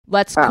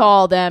Let's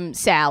call them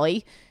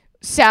Sally.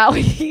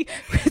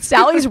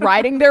 Sally's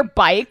riding their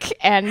bike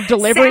and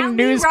delivering Sally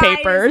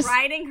newspapers.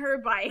 Riding her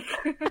bike.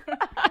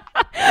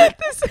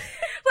 Let's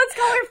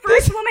call her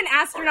first woman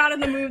astronaut in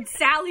the moon,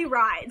 Sally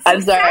Rides.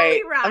 I'm sorry.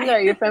 Sally Rides. I'm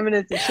sorry. Your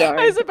feminist is showing.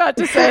 I was about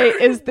to say,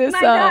 is this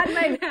My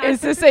bad.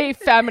 is this a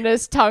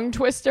feminist tongue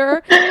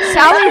twister?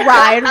 Sally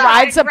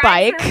rides a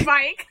bike. Her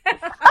bike.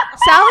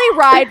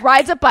 Sally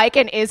rides a bike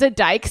and is a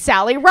dyke.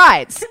 Sally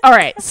rides. All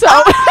right, so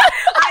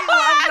I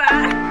love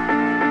that.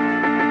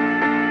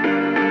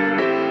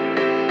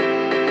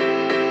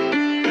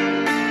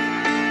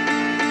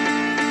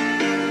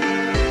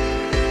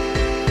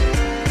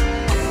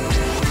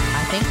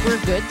 I think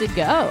we're good to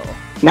go.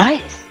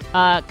 Nice.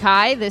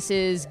 Kai, this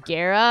is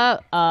Gara.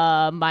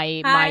 My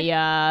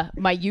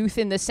youth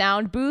in the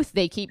sound booth.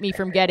 They keep me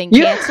from getting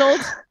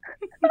canceled.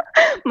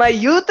 My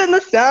youth in the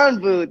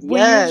sound booth.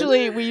 Yes.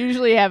 We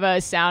usually have a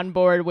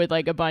soundboard with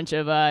like a bunch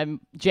of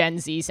Gen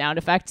Z sound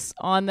effects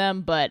on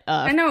them, but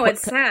I know,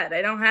 it's sad.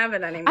 I don't have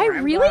it anymore. I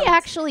I'm really bummed.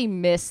 actually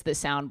miss the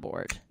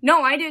soundboard.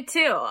 No, I do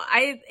too.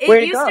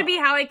 Where'd It it used to go? be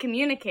how I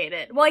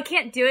communicated. Well, I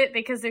can't do it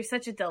because there's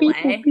such a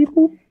delay.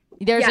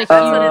 There's Yeah, a that's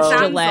what it huge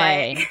sounds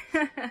delay.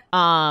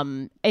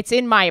 like. It's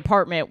in my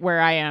apartment where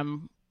I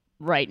am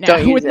right now. Don't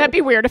use Wouldn't that it. be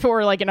weird if it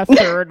were like in a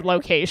third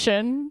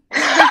location?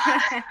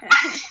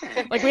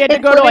 Like we had to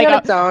go to living on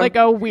its own. like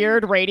a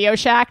weird Radio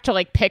Shack to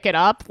like pick it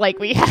up. Like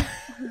we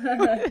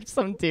had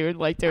some dude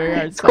like doing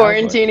our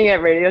soundboard. Quarantining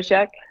at Radio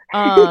Shack.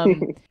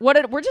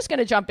 We're just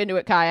gonna jump into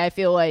it, Kai. I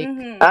feel like All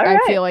I right.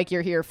 feel like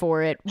you're here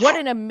for it. What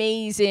an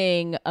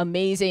amazing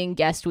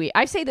guest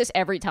I say this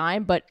every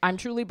time, but I'm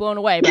truly blown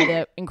away by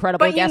the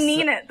incredible But you guests.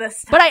 mean it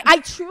this time.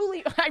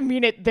 But I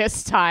mean it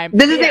this time.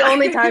 This is the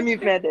only time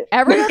you've meant it.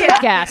 Every other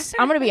guest,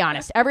 I'm gonna be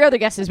honest. Every other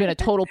guest has been a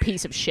total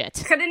piece of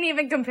shit, Couldn't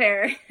even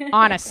compare.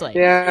 honestly.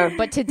 Yeah.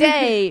 But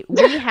today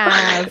we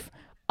have.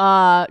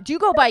 Do you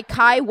go by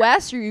Kai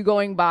West or are you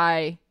going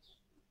by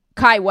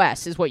Kai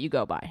West? Is what you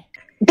go by?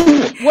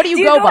 What do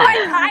you go by?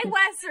 Kai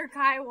West or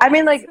Kai West? I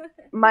mean, like,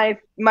 my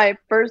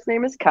first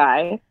name is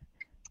Kai,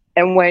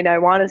 and when I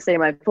want to say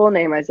my full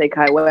name, I say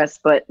Kai West,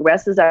 but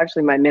West is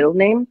actually my middle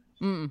name,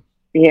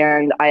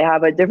 and I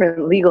have a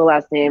different legal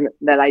last name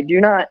that I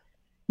do not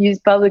use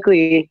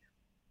publicly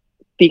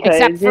because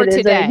Except for it is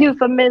today. a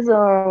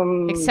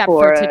euphemism. Except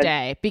for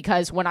today,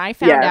 because when I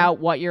found Yeah. out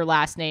what your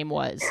last name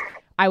was,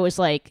 I was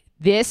like,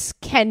 this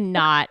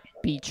cannot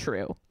be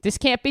true. This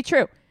can't be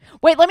true.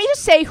 Wait, let me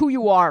just say who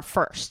you are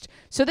first.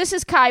 So this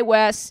is Kai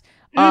West,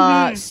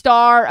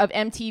 star of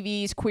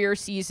MTV's queer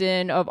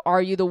season of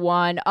Are You the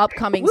One,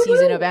 upcoming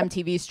season of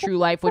MTV's True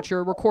Life, which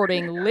you're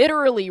recording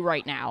literally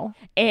right now.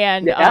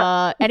 And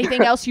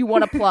anything else you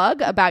want to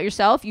plug about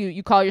yourself?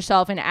 You call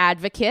yourself an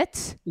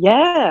advocate.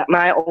 Yeah,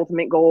 my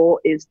ultimate goal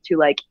is to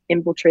like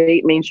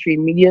infiltrate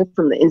mainstream media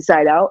from the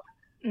inside out,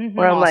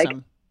 where I'm like,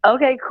 Awesome.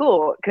 okay,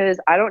 cool, because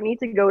I don't need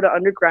to go to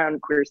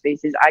underground queer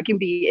spaces. I can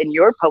be in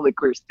your public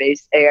queer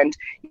space and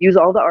use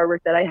all the artwork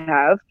that I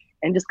have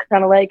and just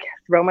kind of like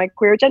throw my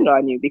queer agenda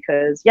on you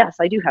because, yes,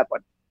 I do have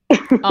one.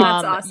 That's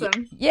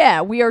awesome.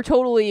 Yeah, we are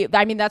totally.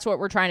 I mean, that's what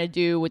we're trying to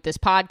do with this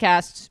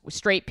podcast.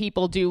 Straight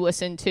people do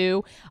listen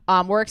to.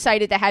 We're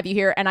excited to have you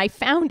here. And I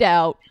found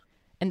out,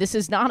 and this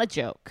is not a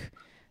joke,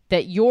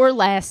 that your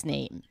last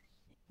name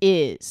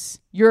is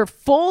your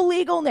full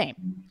legal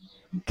name,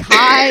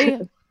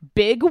 Kai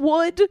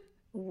Bigwood.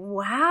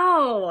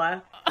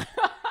 Wow.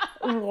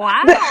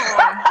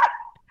 Wow.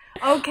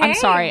 Okay. I'm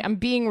sorry, I'm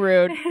being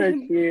rude. So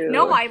cute.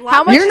 No, I love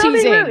How much You're not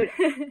being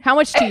teasing? How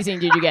much teasing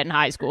did you get in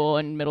high school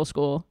and middle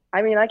school?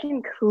 I mean, I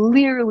can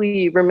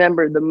clearly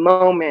remember the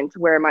moment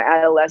where my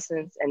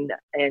adolescence and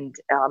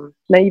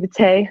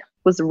naivete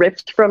was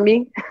ripped from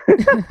me.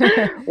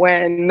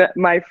 When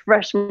my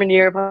freshman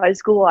year of high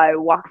school, I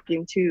walked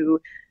into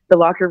the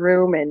locker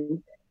room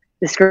and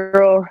this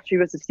girl, she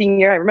was a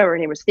senior. I remember her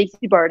name was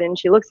Stacey Barden.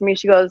 She looks at me,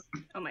 she goes,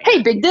 Oh my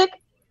 "Hey, big dick."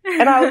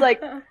 And I was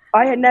like,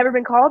 I had never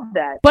been called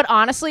that. But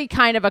honestly,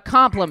 kind of a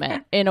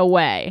compliment in a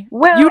way.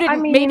 Well, you didn't. I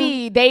mean,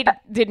 maybe they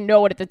didn't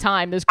know it at the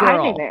time. This girl.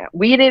 I didn't.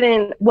 We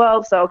didn't.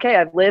 Well, so okay,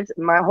 I've lived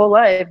my whole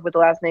life with the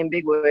last name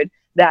Bigwood.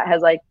 That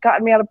has like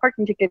gotten me out of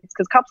parking tickets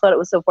because cops thought it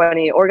was so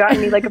funny, or gotten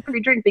me like a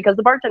free drink because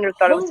the bartender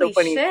thought it was so Holy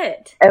funny.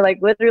 shit. And like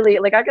literally,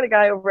 like I got a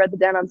guy over at the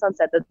Den on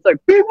Sunset that's like,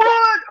 Bigwood!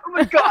 Oh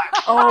my god!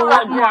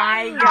 Oh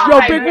my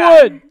god. Yo,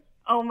 Bigwood.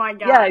 Oh my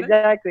god. Yeah,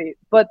 exactly.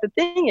 But the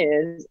thing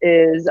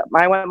is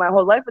I went my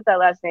whole life with that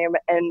last name,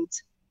 and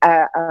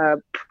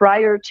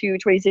prior to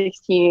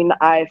 2016,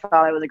 I thought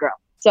I was a girl.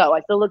 So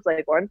I still looked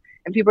like one.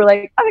 And people are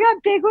like, "Oh my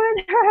god,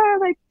 Bigwood!"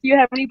 Like, do you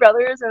have any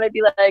brothers? And I'd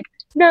be like,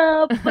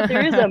 "No, but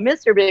there is a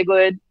Mr.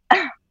 Bigwood."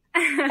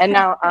 And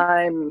now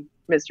I'm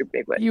Mr.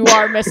 Bigwood. You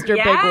are Mr.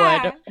 Yeah.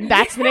 Bigwood.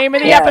 That's the name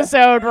of the Yeah.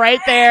 episode right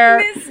there.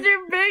 Mr.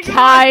 Bigwood.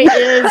 Kai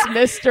is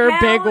Mr.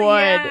 Hell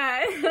Bigwood.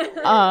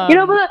 yeah. You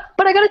know,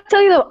 but I gotta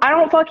tell you though, I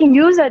don't fucking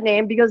use that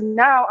name because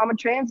now I'm a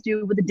trans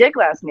dude with a dick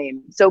last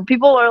name. So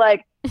people are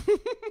like,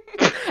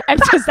 And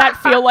does that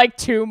feel like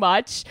too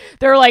much?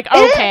 They're like, It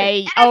is. okay,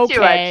 It's too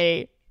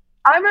okay.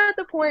 I'm at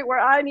the point where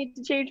I need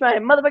to change my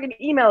motherfucking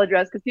email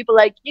address because people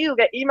like you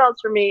get emails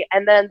from me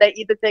and then they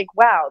either think,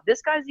 wow,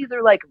 this guy's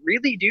either like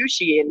really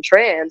douchey and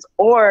trans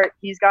or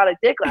he's got a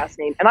dick last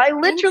name. And I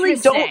literally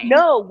don't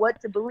know what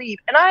to believe.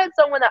 And I had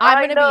someone that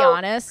I'm gonna be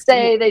honest,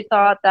 say they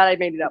thought that I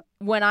made it up.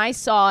 When I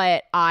saw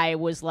it, I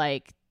was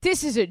like,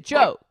 this is a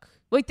joke.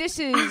 Like, this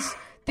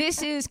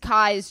is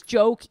Kai's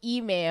joke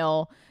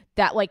email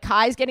that, like,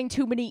 Kai's getting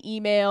too many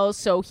emails.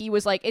 So he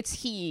was like, it's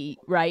he,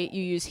 right?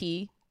 You use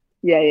he?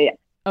 Yeah.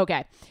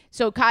 Okay,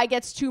 so Kai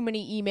gets too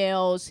many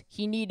emails.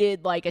 He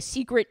needed like a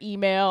secret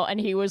email, and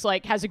he was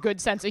like, has a good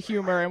sense of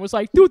humor, and was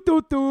like, I'm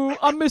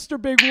Mr.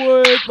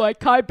 Bigwood, like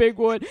Kai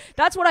Bigwood.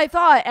 That's what I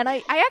thought, and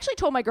I actually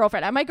told my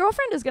girlfriend, and my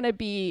girlfriend is gonna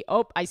be.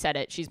 Oh, I said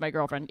it. She's my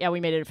girlfriend. Yeah, we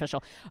made it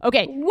official.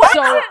 Okay, what?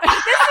 So This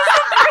is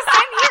the first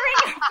I'm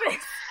hearing of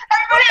this.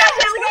 What the hell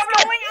is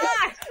going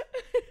on?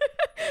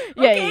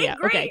 Yeah.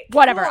 Great, okay,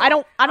 whatever.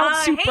 Cool. I don't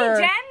super.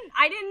 Hey, Jen,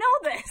 I didn't know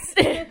this.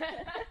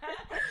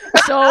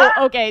 So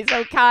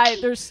Kai,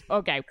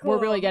 Cool. We're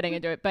really getting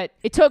into it, but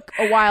it took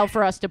a while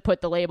for us to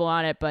put the label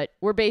on it, but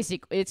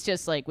it's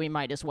just like we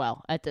might as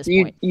well at this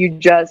point. You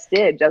just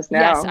did just now.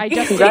 Yes, I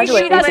just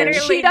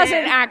Congratulations. She doesn't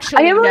actually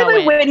I can't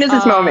believe I witnessed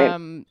this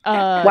moment.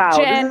 Wow,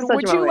 Jen,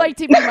 would you like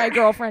to be my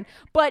girlfriend?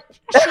 But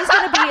she's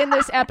going to be in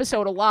this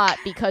episode a lot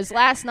because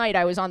last night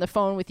I was on the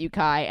phone with you,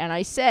 Kai, and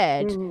I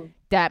said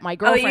that my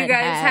girlfriend you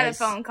guys had a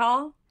phone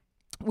call?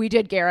 We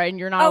did, Gara, and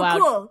you're not allowed.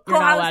 Cool. You're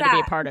not How allowed was to be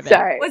a that? part of it.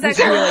 Sorry. Was that It's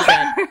really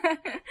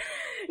good.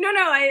 No,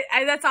 I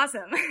that's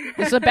awesome.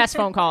 This is the best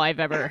phone call I've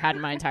ever had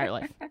in my entire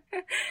life.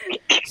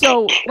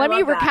 So let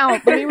me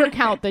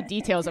recount the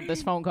details of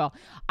this phone call.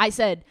 I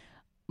said,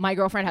 my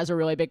girlfriend has a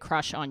really big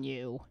crush on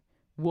you.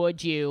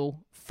 Would you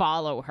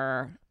follow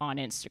her on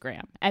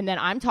Instagram? And then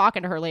I'm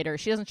talking to her later.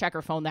 She doesn't check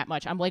her phone that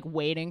much. I'm like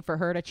waiting for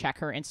her to check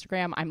her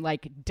Instagram. I'm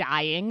like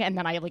dying, and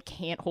then I like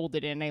can't hold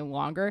it in any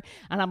longer.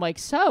 And I'm like,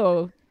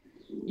 so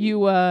you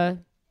like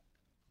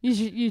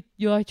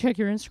check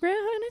your Instagram?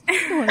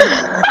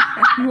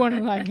 You want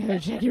to like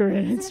check your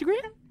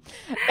Instagram?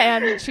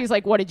 And she's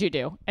like, what did you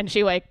do? And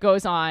she like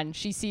goes on.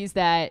 She sees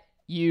that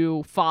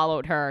you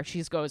followed her.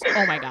 She goes,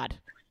 oh my God,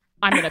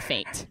 I'm going to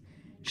faint.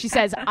 She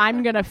says,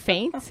 I'm going to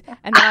faint.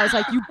 And then I was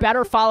like, you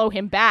better follow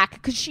him back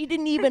because she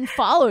didn't even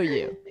follow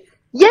you.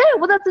 Yeah,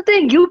 well, that's the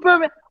thing.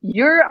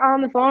 You're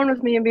on the phone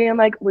with me and being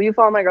like, will you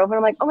follow my girlfriend?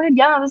 I'm like, oh my God,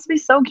 yeah, this would be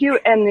so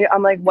cute. And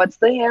I'm like, what's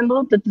the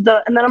handle? And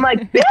then I'm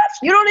like, bitch,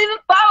 you don't even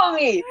follow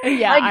me.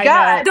 Yeah, my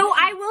God. Though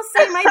I will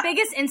say my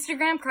biggest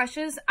Instagram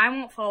crushes, I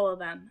won't follow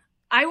them.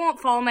 I won't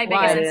follow my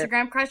biggest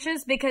Instagram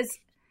crushes because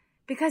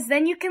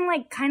then you can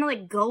like kind of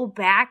like go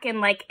back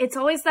and like it's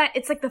always that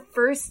it's like the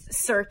first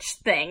search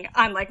thing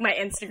on like my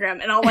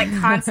Instagram and I'll like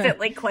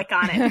constantly click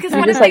on it because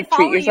what if I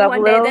follow you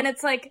one day then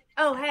it's like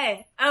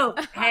I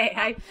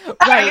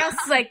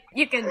guess like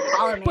you can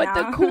follow me but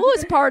now. The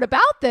coolest part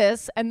about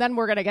this, and then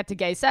we're gonna get to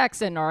gay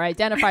sex and our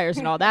identifiers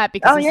and all that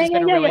because this has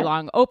been a really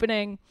long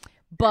opening,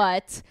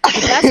 but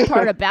the best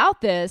part about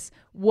this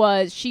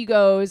was she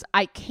goes,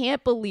 I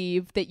can't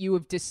believe that you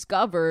have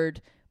discovered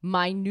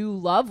my new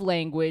love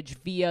language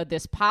via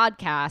this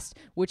podcast,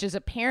 which is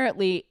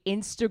apparently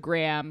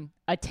Instagram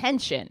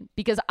attention,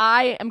 because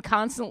I am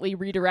constantly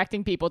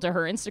redirecting people to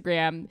her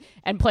Instagram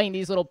and playing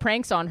these little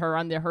pranks on her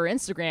her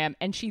Instagram,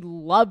 and she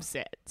loves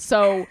it.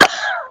 So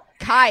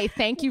Kai,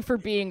 thank you for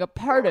being a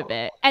part of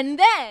it. And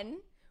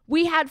then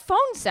we had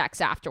phone sex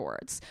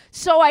afterwards.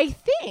 So I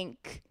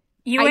think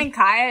you and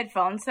Kai had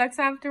phone sex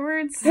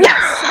afterwards? Yes.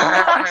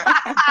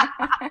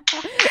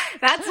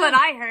 That's what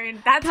I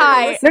heard. That's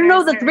Kai.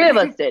 No, the three of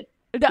us did.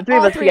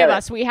 All three of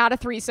us. We had a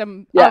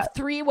threesome of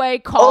three-way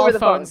call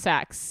phone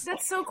sex.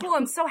 That's so cool.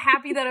 I'm so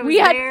happy that I was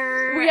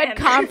there. We had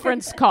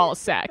conference call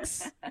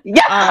sex.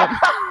 Yeah.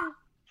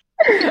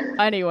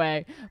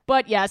 Anyway,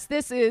 but yes,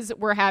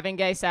 we're having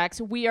gay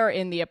sex. We are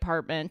in the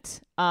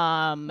apartment.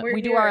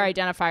 We do our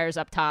identifiers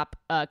up top,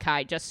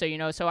 Kai, just so you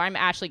know. So I'm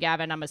Ashley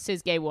Gavin. I'm a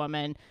cis gay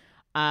woman.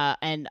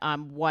 And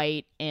I'm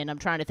white, and I'm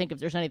trying to think if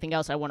there's anything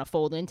else I want to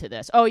fold into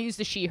this. Oh, I use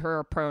the she,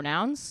 her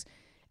pronouns,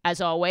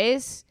 as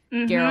always.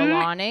 Gara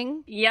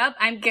Lawning. Yep,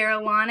 I'm Gara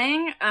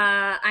Lawning.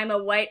 I'm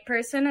a white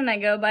person, and I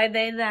go by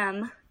they,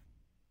 them.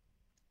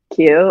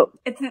 Cute.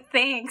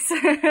 Thanks.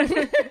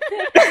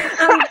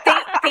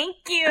 Thank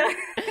you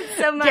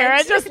so much.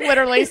 Gara just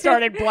literally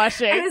started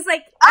blushing. I was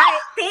like,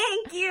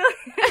 thank you.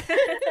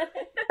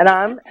 And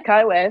I'm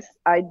Kai West.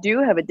 I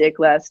do have a dick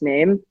last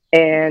name,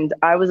 and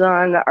I was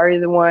on Are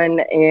You the One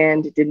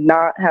and did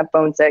not have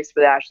phone sex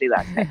with Ashley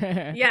last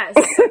night. Yes.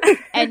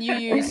 And you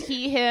use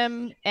he,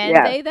 him,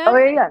 and they, them? Oh,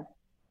 yeah.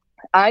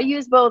 I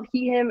use both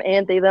he, him,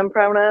 and they, them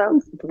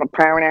pronouns.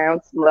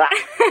 Blah.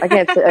 I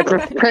can't say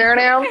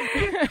pronouns.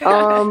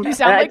 You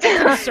sound like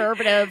a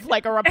conservative,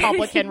 like a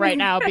Republican right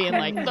now, being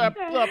like the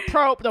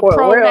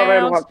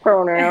pronouns.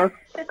 Pronouns.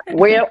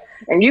 Well,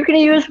 and you can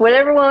use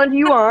whatever one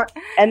you want.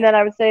 And then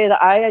I would say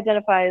that I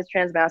identify as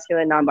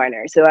transmasculine,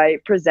 non-binary. So I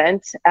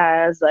present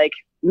as like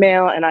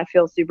male and I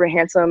feel super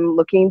handsome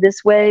looking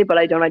this way, but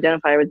I don't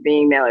identify with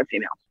being male or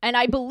female. And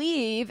I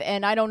believe,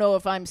 and I don't know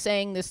if I'm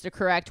saying this the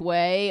correct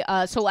way,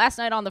 so last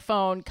night on the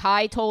phone,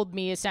 Kai told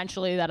me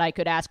essentially that I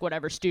could ask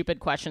whatever stupid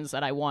questions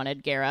that I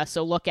wanted, Gara.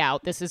 So look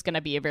out. This is going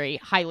to be a very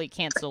highly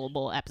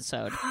cancelable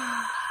episode.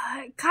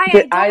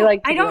 Kai, I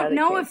don't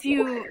know if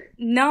you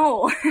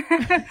know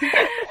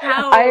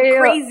how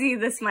crazy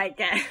this might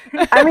get.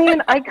 I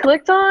mean, I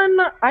clicked on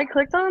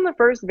the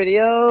first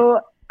video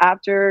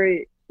after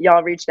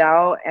y'all reached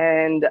out,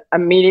 and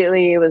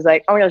immediately it was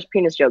like, oh my gosh,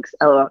 penis jokes.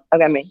 LOL.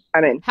 Okay,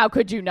 I'm in. How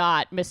could you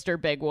not, Mr.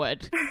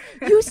 Bigwood?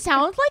 You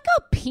sound like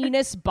a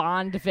penis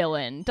Bond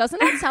villain. Doesn't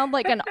it sound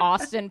like an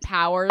Austin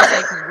Powers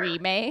like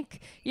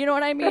remake? You know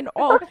what I mean?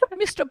 Oh,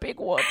 Mr.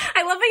 Bigwood.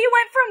 I love that you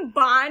went from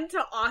Bond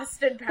to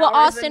Austin Powers. Well,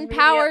 Austin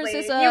Powers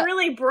is you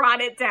really brought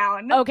it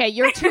down. Okay,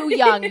 you're too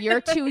young.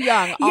 You're too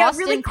young. Yeah,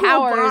 Austin really cool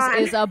Powers Bond.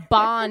 is a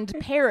Bond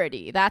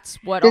parody. That's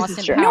what This is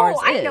Austin true. Powers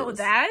No, is. I know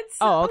that.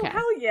 Oh, okay.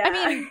 hell yeah.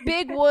 I mean,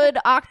 Bigwood,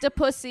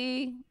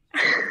 Octopussy.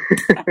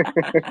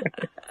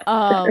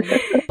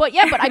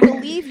 But I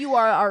believe you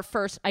are our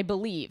first. I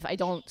believe. I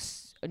don't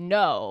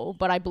know,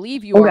 but I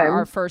believe you are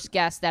our first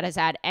guest that has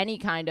had any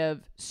kind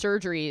of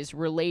surgeries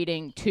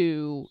relating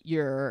to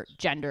your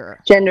gender.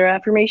 Gender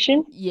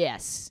affirmation?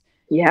 Yes.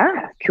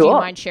 Yeah, cool. Do you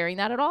mind sharing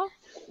that at all?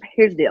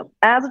 Here's the deal.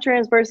 As a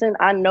trans person,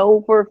 I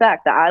know for a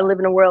fact that I live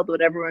in a world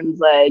where everyone's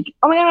like,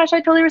 oh my gosh, I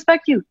totally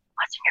respect you.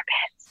 What's in your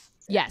pants?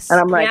 Yes. And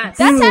I'm like, Yes.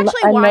 That's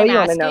actually why I'm you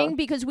wanna asking, know.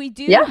 because we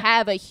do Yeah.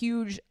 have a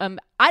huge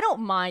I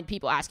don't mind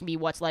people asking me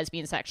what's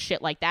lesbian sex,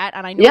 shit like that.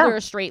 And I know Yeah. there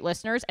are straight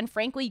listeners and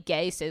frankly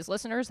gay cis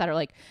listeners that are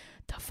like,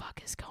 the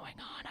fuck is going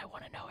on? I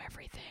want to know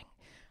everything.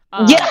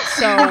 Yeah.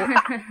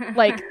 So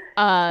like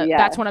Yeah.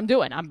 that's what I'm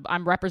doing.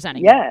 I'm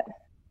representing Yeah.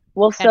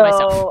 Well, And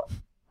myself. so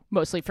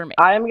mostly for me.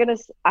 I'm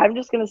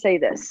just gonna say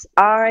this.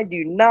 I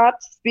do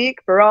not speak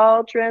for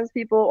all trans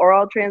people or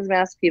all trans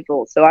masked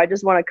people. So I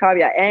just want to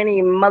caveat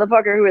any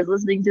motherfucker who is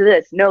listening to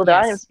this. Know that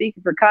I am Yes.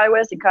 speaking for Kai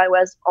West and Kai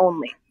West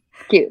only.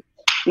 Cute.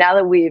 Now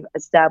that we've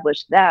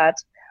established that,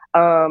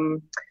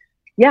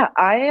 yeah,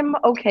 I am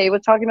okay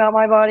with talking about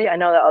my body. I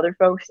know that other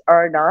folks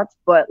are not,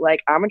 but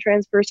like I'm a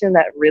trans person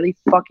that really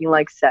fucking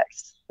likes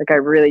sex. Like I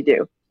really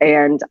do.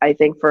 And I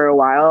think for a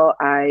while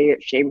I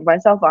shamed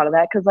myself out of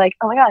that because like,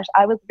 oh my gosh,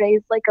 I was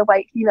raised like a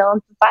white female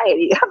in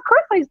society. Of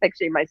course I sex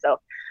shame myself.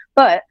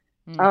 But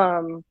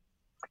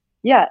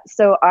yeah,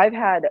 so I've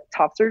had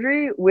top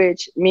surgery,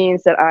 which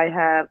means that I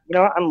have, you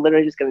know what, I'm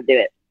literally just gonna do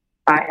it.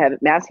 I have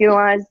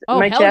masculinized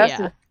my hell chest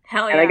yeah.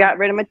 Hell yeah. and I got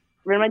rid of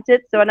my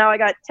tits, so now I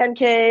got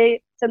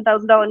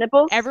 $10,000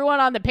 nipples. Everyone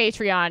on the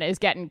Patreon is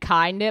getting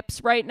Kai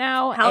nips right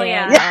now. Hell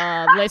and,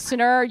 yeah.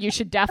 Listener, you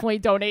should definitely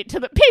donate to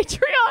the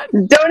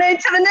Patreon. Donate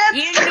to the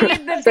nips. You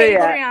need the So,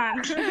 yeah.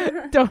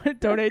 Patreon.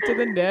 Donate to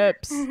the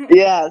nips.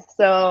 Yeah,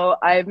 so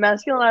I've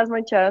masculinized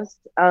my chest.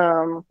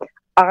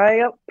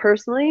 I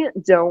personally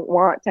don't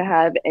want to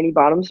have any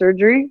bottom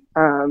surgery.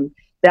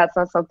 That's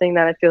not something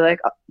that I feel like.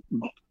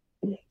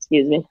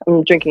 Excuse me,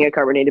 I'm drinking a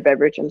carbonated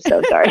beverage. I'm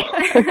so sorry.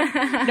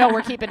 No,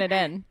 we're keeping it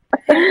in.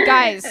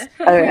 Guys, Okay.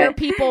 queer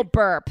people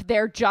burp.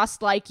 They're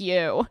just like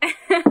you.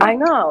 I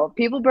know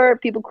people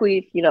burp, people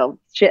queef. You know,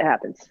 shit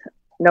happens.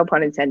 No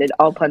pun intended.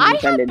 All puns I have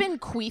intended. been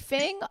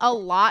queefing a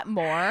lot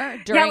more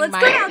during Yeah, let's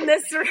my... go down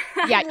this.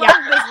 Yeah, love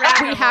yeah. this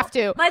rabbit We hole. have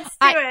to. Let's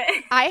do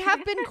it. I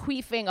have been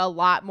queefing a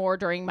lot more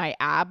during my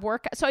ab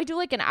work. So I do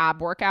like an ab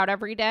workout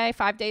every day,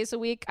 5 days a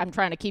week. I'm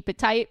trying to keep it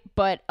tight,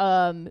 but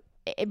I've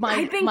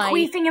been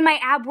queefing in my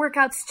ab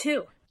workouts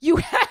too. You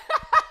That's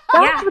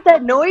Yeah. what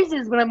that noise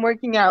is when I'm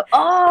working out.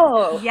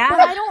 Oh, Yeah. But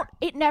I don't.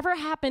 It never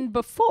happened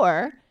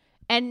before,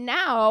 and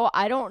now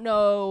I don't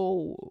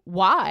know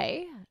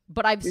why.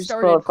 But I've You're just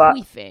started full of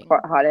queefing.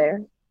 hot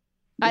air.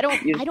 I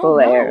don't You're just know. full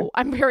of air.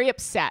 I'm very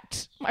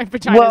upset. My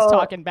vagina's Well,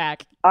 talking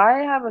back. I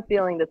have a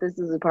feeling that this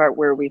is the part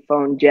where we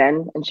phone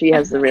Jen and she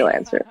has the real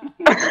answer.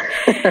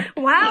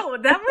 Wow,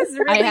 that was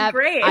really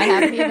great. I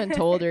haven't even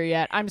told her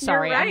yet. I'm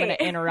sorry. I'm going right.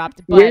 to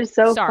interrupt. But You're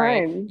so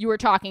sorry. fine. You were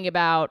talking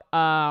about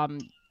that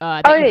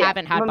Oh, you yeah,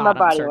 haven't had my bottom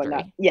body surgery.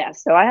 whatnot. Yeah,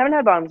 so I haven't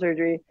had bottom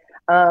surgery.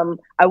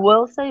 I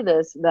will say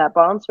this, that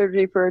bottom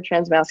surgery for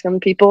trans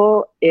masculine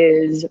people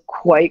is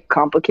quite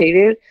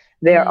complicated.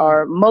 There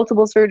are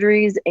multiple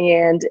surgeries,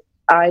 and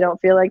I don't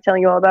feel like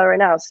telling you all about it right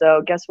now.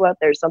 So guess what?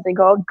 There's something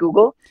called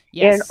Google.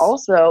 Yes. And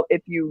also,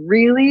 if you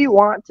really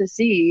want to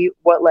see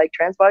what like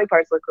trans body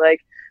parts look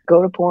like,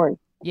 go to porn.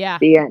 Yeah.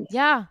 The end.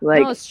 Yeah.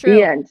 Like no, it's true.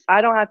 the end. I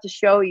don't have to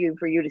show you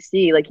for you to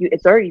see. Like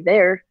it's already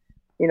there.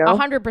 You know.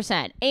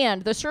 100%.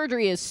 And the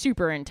surgery is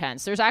super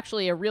intense. There's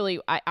actually a really,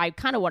 I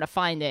kind of want to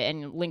find it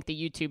and link the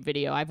YouTube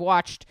video. I've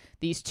watched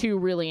these 2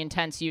 really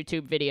intense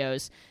YouTube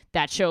videos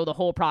that show the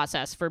whole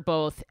process for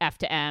both F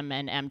to M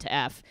and M to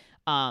F.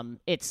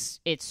 It's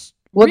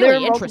Well, there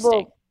really are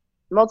interesting.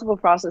 multiple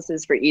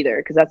processes for either,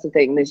 because that's the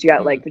thing. There's you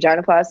got like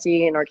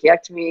vaginoplasty and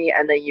orchiectomy,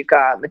 and then you've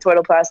got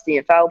metoidoplasty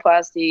and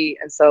phalloplasty,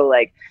 and so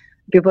like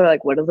people are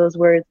like, what are those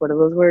words? What are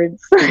those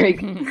words?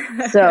 Like,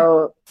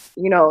 so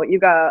you know, you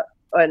got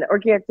an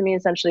orchiectomy,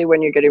 essentially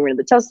when you're getting rid of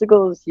the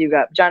testicles. You've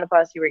got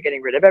vaginoplasty, where you're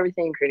getting rid of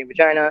everything, creating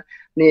vagina.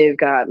 And you've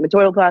got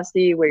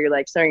metoidoplasty, where you're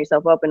like stirring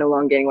yourself up and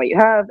elongating what you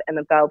have. And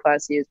then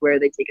phalloplasty is where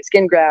they take a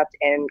skin graft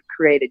and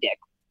create a dick,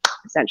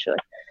 essentially.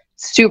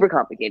 Super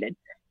complicated.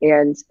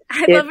 And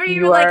I love where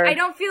you're like, I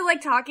don't feel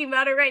like talking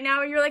about it right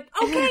now. And you're like,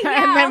 okay,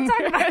 yeah, I'll talk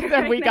about it.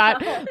 Then we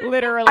got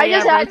literally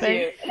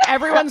everything.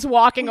 Everyone's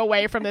walking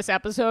away from this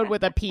episode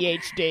with a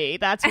PhD.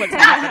 That's what's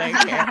happening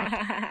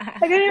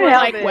here. We're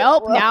like,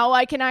 well, now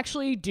I can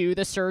actually do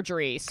the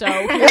surgery. So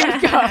here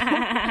we go.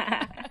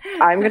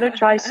 I'm going to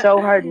try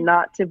so hard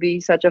not to be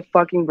such a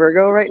fucking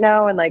Virgo right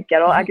now and like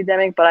get all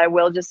academic, but I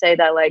will just say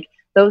that like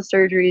those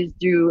surgeries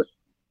do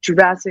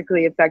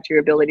drastically affect your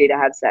ability to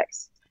have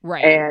sex.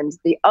 Right. And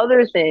the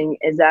other thing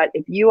is that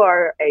if you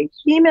are a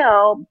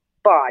female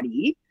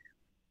body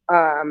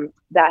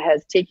that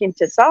has taken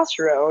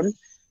testosterone,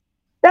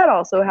 that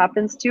also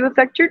happens to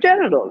affect your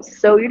genitals.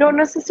 So you don't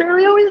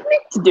necessarily always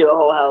need to do a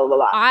whole hell of a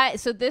lot.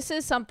 So this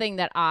is something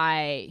that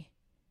I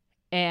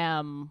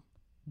am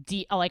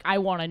I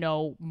want to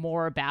know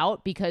more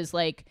about, because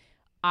like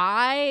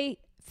I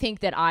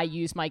think that I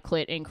use my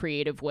clit in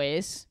creative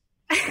ways.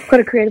 Put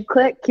a creative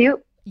clit,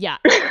 cute. Yeah.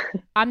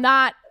 I'm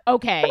not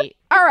okay.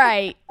 All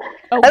right.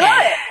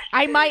 Okay.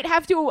 I might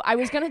have to. I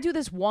was gonna do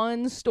this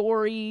one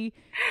story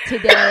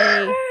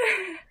today,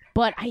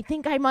 but I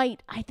think I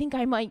might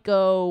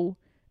go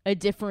a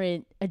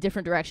different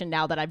direction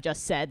now that I've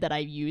just said that I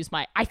use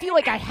my. I feel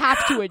like I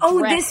have to address.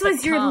 Oh, this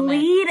was your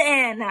lead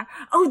in.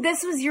 Oh,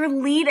 this was your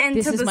lead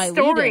in to the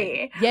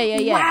story.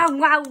 Yeah.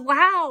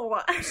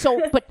 Wow. So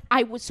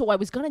I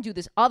was gonna do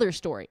this other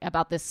story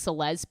about this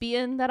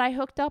lesbian that I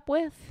hooked up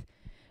with,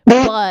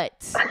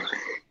 but.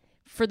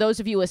 For those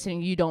of you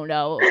listening, you don't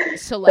know,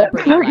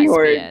 celebrity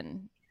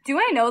lesbian. Do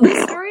I know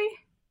this story?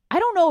 I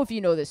don't know if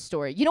you know this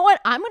story. You know what?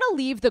 I'm going to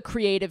leave the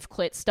creative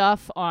clit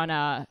stuff on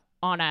a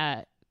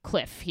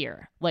cliff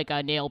here, like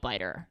a nail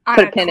biter.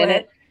 Put a pin in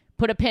it.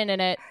 Put a pin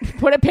in it.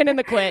 Put a pin in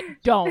the clit.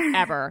 Don't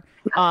ever.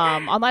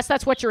 Unless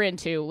that's what you're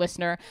into,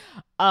 listener.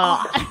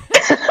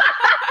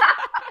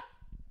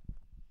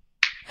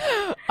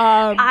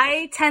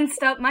 I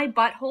tensed up. My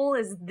butthole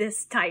is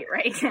this tight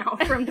right now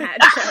from that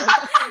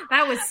joke.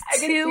 That was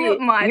too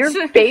much.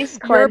 Your face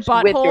clenched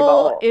with your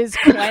butthole is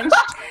clenched.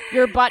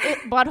 Your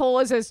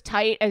butthole is as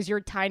tight as your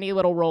tiny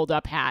little rolled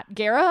up hat.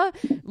 Gara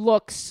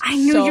looks. I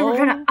knew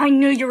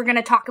you were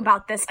gonna talk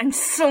about this. I'm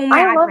so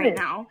mad right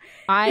now.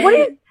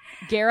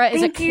 Gara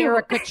is a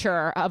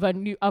caricature of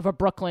a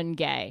Brooklyn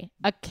gay.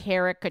 A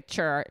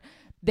caricature.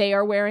 They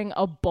are wearing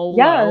a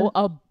bolo,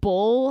 a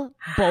bull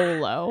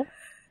bolo.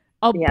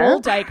 Bull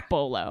Dyke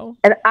bolo.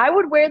 And I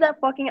would wear that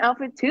fucking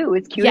outfit too.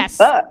 It's cute as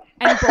fuck.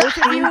 And both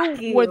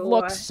of you would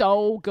look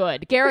so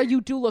good. Gara,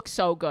 you do look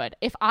so good.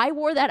 If I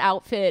wore that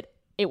outfit,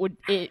 it would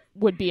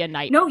be a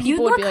nightmare. No,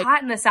 you look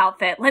hot in this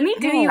outfit. Let me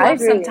do you up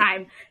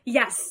sometime.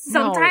 Yes,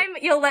 sometime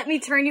you'll let me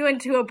turn you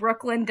into a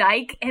Brooklyn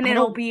Dyke, and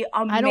it'll be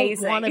amazing. I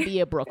don't want to be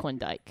a Brooklyn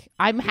Dyke.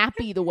 I'm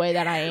happy the way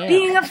that I am.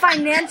 Being a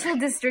financial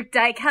district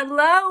Dyke.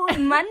 Hello,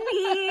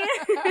 money.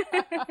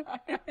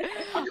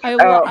 I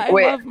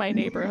love my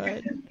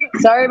neighborhood.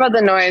 Sorry about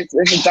the noise.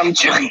 There's a dump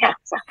truck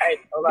outside.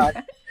 Hold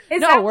on.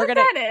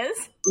 That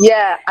is?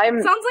 Yeah,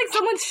 Sounds like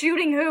someone's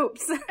shooting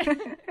hoops.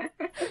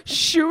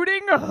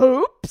 Shooting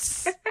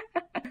hoops?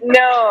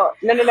 No.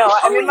 I'm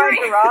in my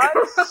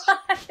garage.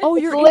 Oh,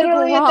 you're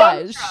literally in a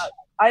garage.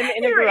 I'm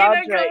in a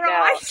garage right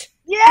now.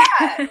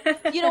 Yeah.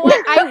 You know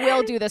what? I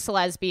will do this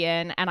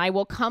lesbian, and I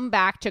will come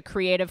back to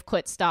creative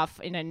clit stuff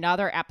in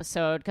another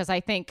episode, because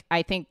I think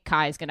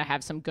Kai's gonna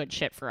have some good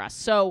shit for us.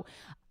 So.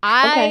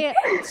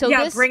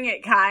 Bring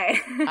it, Kai.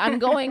 I'm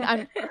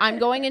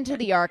going into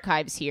the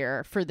archives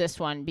here for this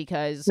one,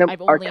 because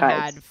I've only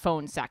had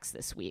phone sex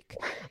this week.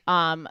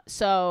 Oh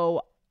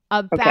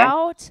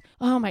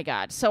my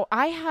God. So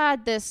I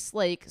had this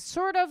like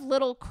sort of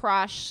little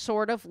crush,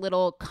 sort of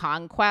little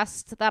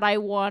conquest that I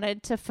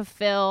wanted to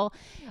fulfill.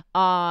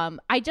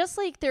 I just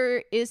like,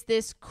 there is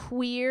this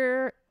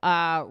queer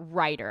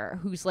writer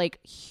who's like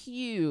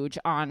huge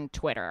on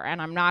Twitter,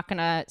 and I'm not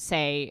gonna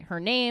say her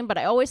name, but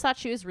I always thought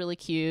she was really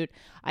cute.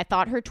 I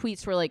thought her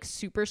tweets were like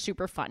super,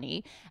 super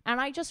funny, and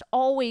I just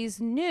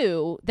always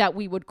knew that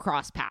we would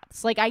cross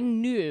paths. Like I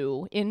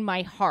knew in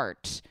my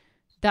heart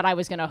that I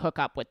was going to hook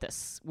up with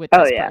this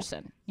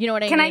person. You know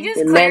what I mean?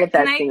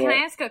 Can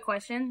I ask a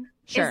question?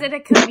 Sure. Is it a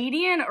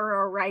comedian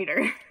or a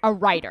writer? A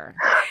writer.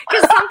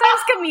 Because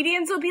sometimes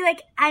comedians will be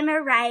like, I'm a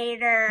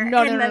writer.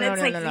 No,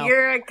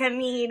 you're a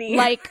comedian.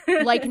 Like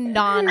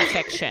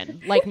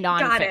nonfiction. Like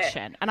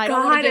nonfiction. And I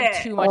don't want to give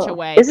too much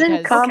away.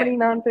 Isn't comedy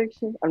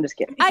nonfiction? I'm just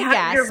kidding. I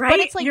guess. You're right. But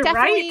it's like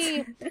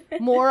definitely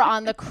more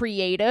on the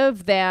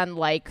creative than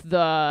like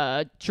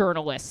the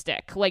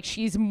journalistic. Like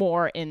she's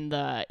more in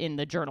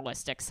the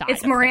journalistic side.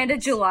 It's Miranda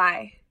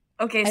July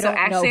Okay, I so don't know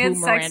Ashley had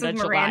who sex with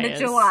Miranda is.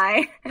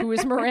 July. Who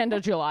is Miranda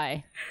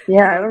July?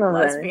 Yeah, I don't know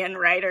that. Lesbian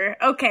writer.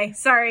 Okay,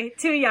 sorry,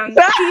 too young.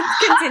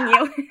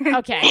 Continue.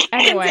 Okay,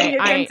 anyway,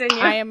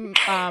 Continue. I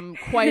am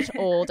quite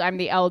old. I'm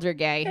the elder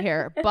gay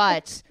here,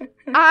 but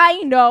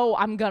I know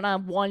I'm gonna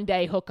one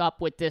day hook up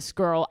with this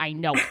girl. I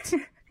know it.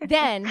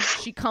 Then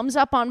she comes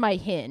up on my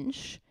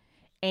Hinge,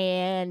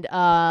 and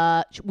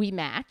we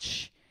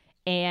match,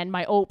 and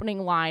my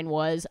opening line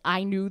was,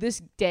 I knew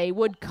this day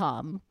would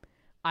come.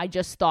 I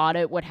just thought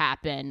it would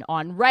happen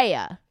on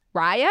Raya.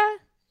 Raya?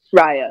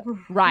 Raya.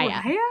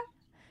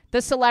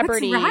 The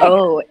celebrity. What's Raya?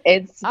 Oh,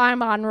 it's.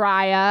 I'm on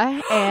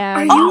Raya,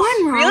 and Are you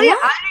on Really? Raya?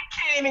 I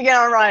can't even get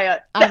on Raya.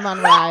 I'm on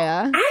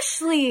Raya.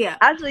 Ashley,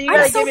 Actually, you I'm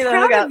gotta so give me the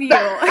proud hookup. of you.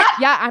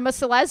 Yeah, I'm a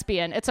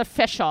celesbian. It's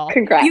official.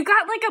 Congrats. You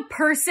got like a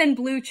person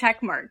blue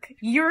check mark.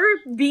 You're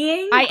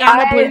being. I am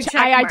a blue. check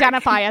I mark.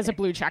 identify as a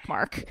blue check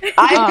mark.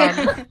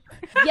 I-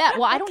 Yeah,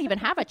 well, I don't even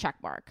have a check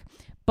mark,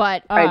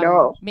 but I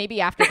know.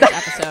 maybe after this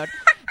episode,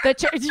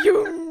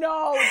 you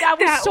know that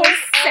was That so was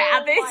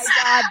savage. Oh my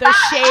god, the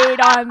shade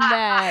on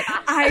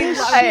that. I The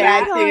love shade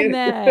had on to.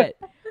 that.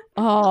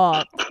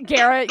 Oh,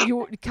 Garrett,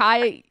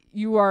 Kai,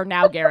 you are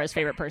now Garrett's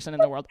favorite person in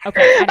the world.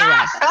 Okay,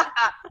 anyway,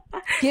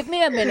 give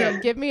me a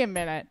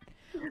minute.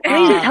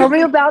 Hey, tell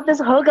me about this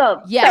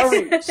hookup.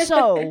 Yes.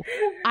 So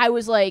I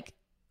was like,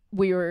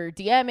 we were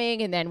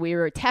DMing and then we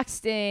were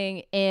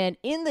texting, and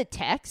in the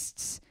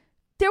texts,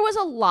 there was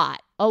a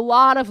lot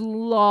of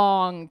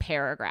long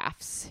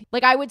paragraphs.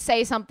 Like I would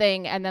say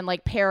something and then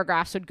like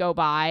paragraphs would go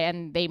by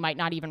and they might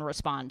not even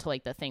respond to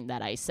like the thing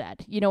that I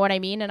said. You know what I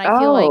mean? And I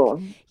feel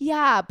like,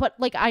 yeah, but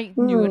like I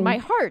knew in my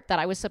heart that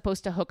I was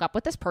supposed to hook up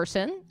with this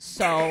person.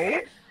 So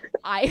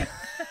I...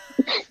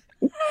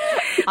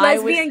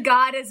 Lesbian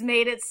God has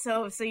made it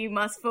so you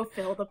must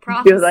fulfill the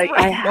prophecy. You're like,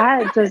 I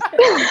had to.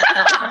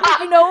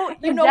 you know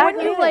when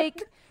Exactly. you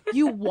like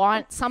you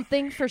want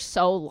something for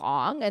so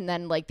long and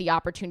then like the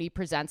opportunity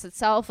presents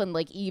itself, and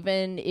like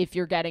even if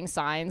you're getting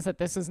signs that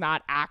this is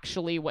not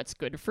actually what's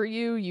good for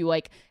you, you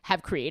like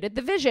have created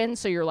the vision,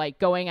 so you're like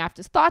going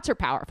after. Thoughts are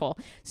powerful.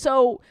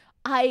 So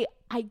I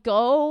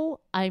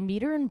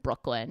meet her in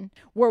Brooklyn.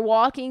 We're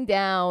walking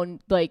down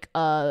like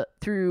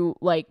through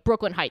like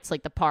Brooklyn Heights,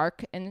 like the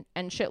park and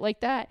shit like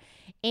that.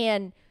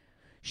 And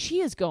she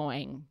is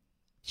going,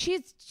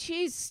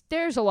 she's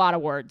there's a lot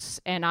of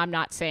words and I'm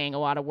not saying a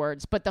lot of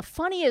words, but the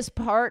funniest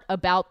part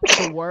about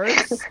the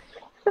words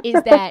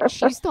is that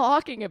she's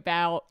talking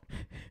about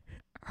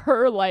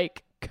her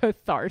like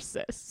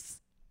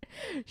catharsis.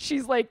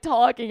 She's like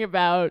talking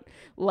about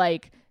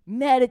like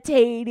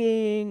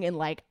meditating and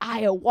like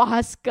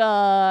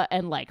ayahuasca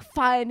and like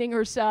finding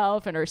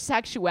herself and her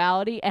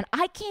sexuality, and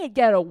I can't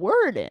get a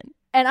word in.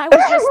 And I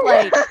was just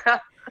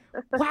like,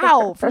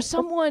 wow, for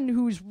someone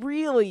who's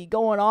really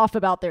going off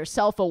about their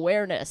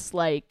self-awareness,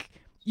 like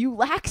you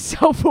lack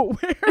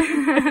self-awareness.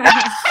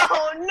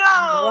 Oh no!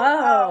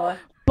 Whoa.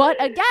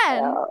 But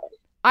again,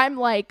 I'm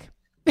like,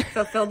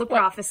 Fulfill the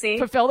prophecy.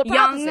 Fulfill the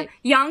prophecy.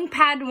 Young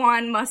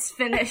Padawan must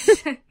finish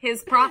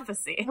his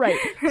prophecy. Right.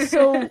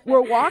 So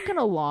we're walking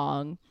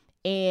along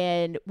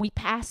and we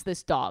pass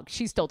this dog.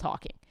 She's still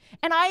talking.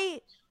 And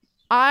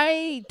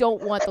I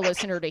don't want the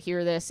listener to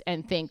hear this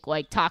and think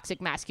like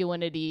toxic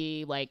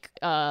masculinity, like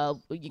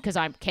because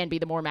I can be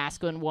the more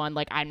masculine one,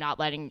 like I'm not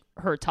letting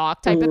her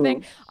talk type of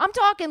thing. I'm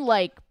talking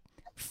like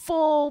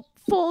full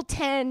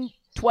 10,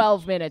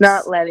 12 minutes.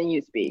 Not letting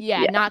you speak.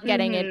 Yeah, not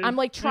getting it. I'm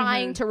like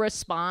trying to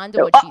respond to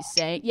No. what she's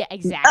saying. Yeah,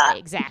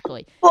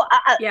 exactly. Well,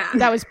 Yeah.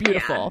 That was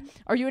beautiful.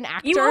 Are you an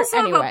actor? You also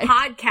anyway.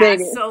 have a podcast,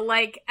 Baby. so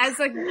like as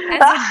a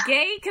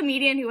gay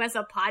comedian who has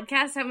a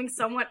podcast, having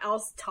someone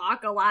else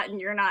talk a lot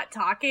and you're not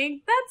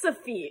talking, that's a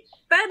feat.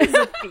 That is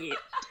a feat.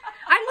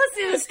 I'm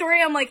listening to the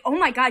story, I'm like, oh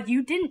my god,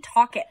 you didn't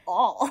talk at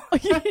all.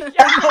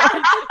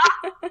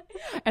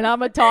 And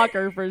I'm a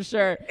talker for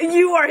sure.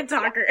 You are a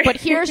talker. But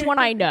here's when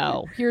I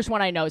know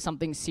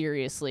something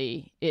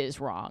seriously is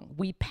wrong.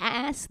 We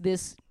pass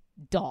this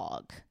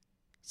dog.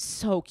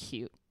 So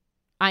cute.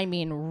 I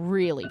mean,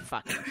 really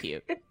fucking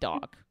cute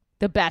dog.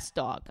 The best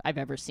dog I've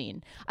ever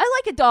seen.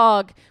 I like a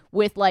dog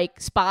with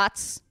like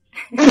spots.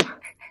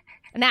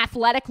 An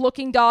athletic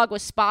looking dog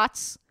with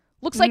spots.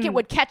 Looks like it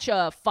would catch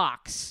a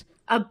fox.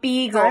 A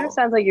beagle. kind of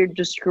sounds like you're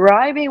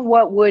describing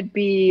what would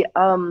be,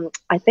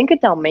 I think, a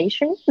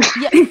Dalmatian.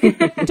 Yeah,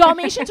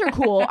 Dalmatians are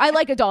cool. I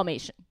like a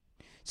Dalmatian.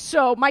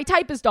 So my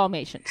type is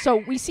Dalmatian. So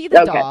we see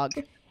the Okay. dog,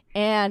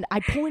 and I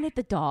point at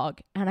the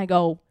dog, and I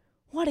go,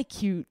 "What a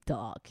cute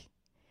dog."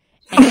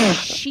 And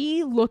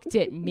she looked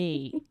at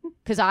me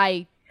because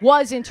I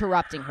was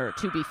interrupting her,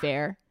 to be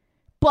fair,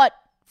 but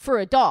for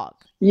a dog.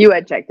 You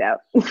had checked out.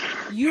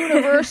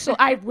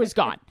 I was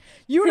gone.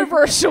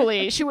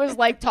 Universally, she was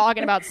like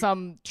talking about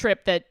some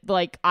trip that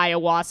like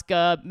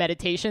ayahuasca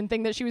meditation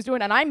thing that she was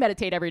doing, and I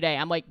meditate every day.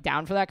 I'm like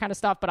down for that kind of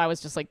stuff, but I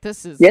was just like,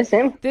 this is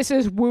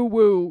woo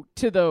woo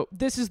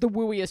this is the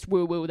wooiest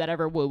woo woo that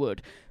ever woo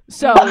wooed.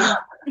 So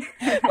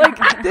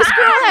like this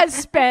girl has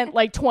spent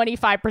like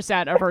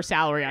 25% of her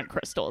salary on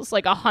crystals,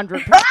 like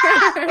 100%.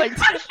 Like,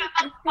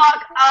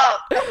 Fuck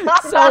up.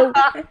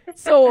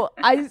 so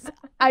I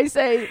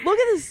say, look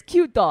at this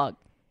cute dog,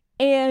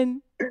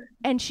 and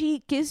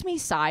she gives me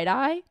side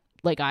eye,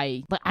 like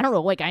I don't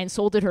know, like I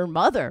insulted her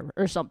mother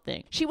or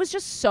something. She was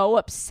just so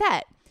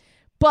upset.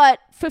 But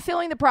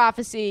fulfilling the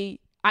prophecy,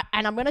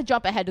 and I'm gonna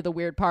jump ahead to the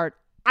weird part.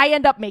 I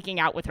end up making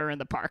out with her in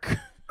the park.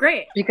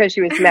 Great. Because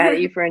she was mad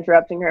at you for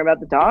interrupting her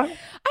about the dog? I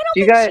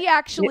don't think she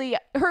actually,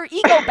 her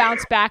ego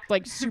bounced back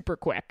like super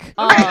quick.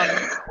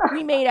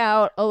 We made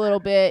out a little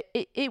bit.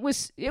 It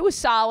was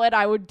solid.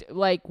 I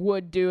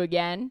would do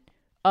again.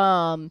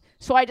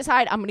 So I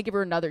decided I'm going to give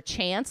her another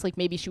chance. Like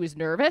maybe she was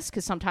nervous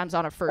because sometimes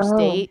on a first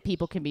date,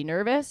 people can be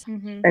nervous.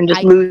 And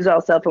just lose all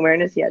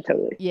self-awareness? Yeah,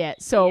 totally. Yeah,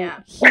 so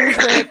here's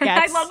where it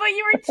gets. I love how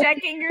you were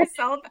checking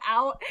yourself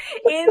out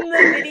in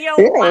the video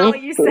while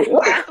you said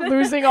that.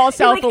 Losing all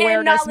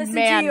self-awareness. Like,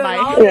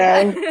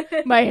 Man,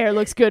 my hair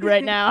looks good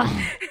right now.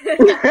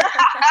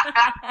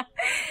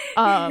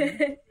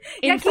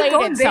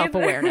 Inflated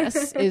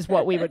self-awareness is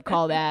what we would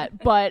call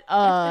that. But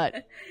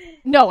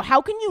no,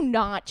 how can you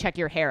not check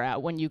your hair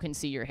out when you can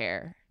see your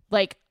hair?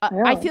 Like,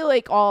 I feel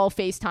like all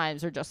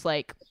FaceTimes are just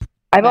like.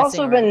 I've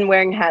also been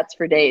wearing hats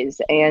for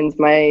days, and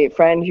my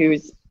friend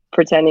who's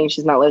pretending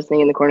she's not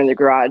listening in the corner of the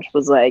garage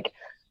was like,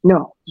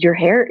 "No, your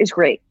hair is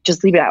great.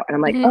 Just leave it out." And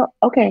I'm like, "Oh,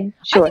 okay,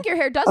 sure." I think your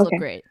hair does look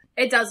great.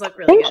 It does look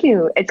really good. Thank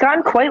you. It's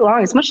gotten quite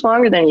long. It's much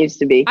longer than it used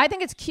to be. I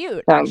think it's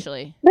cute,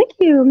 actually. Thank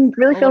you. I'm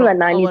really feeling that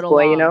 90s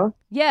boy, long. you know?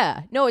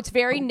 Yeah. No, it's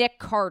very Nick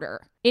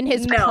Carter in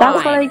his prime.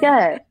 That's what I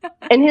get.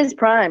 In his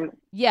prime.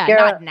 Yeah,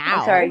 Garrett, not now.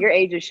 I'm sorry, your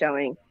age is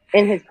showing.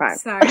 In his prime.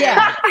 Sorry.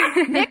 Yeah.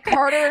 Nick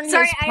Carter in his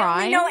prime. Sorry, I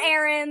only know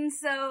Aaron,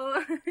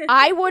 so.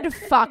 I would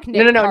fuck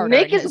Nick Carter. No.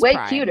 Nick in is his way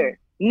prime. cuter.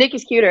 Nick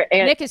is cuter.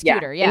 And, Nick is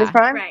cuter, yeah. In his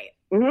prime? Right.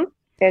 Mm-hmm.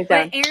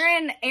 But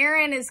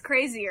Aaron is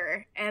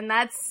crazier, and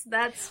that's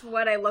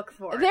what I look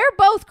for. They're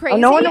both crazy. Oh,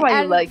 no wonder why you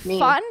and like me.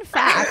 Fun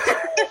fact,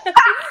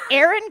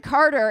 Aaron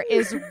Carter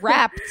is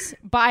repped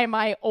by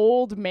my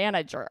old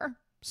manager.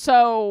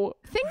 So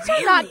things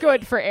are not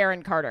good for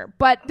Aaron Carter,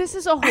 but this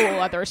is a whole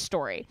other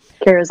story.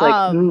 Kara's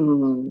like,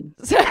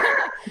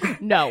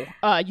 No,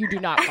 you do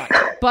not want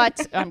it.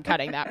 But I'm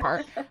cutting that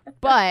part.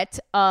 But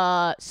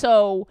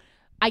so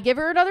I give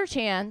her another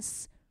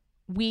chance.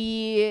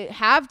 We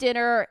have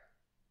dinner.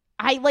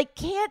 I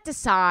can't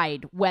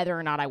decide whether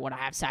or not I want to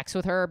have sex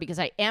with her because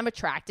I am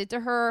attracted to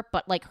her,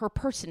 but her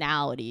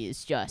personality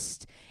is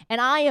just,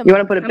 and I am. You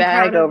want to put a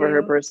bag over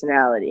her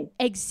personality?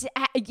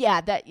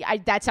 Yeah,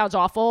 that sounds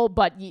awful,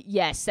 but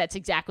yes, that's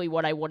exactly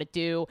what I want to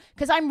do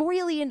because I'm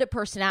really into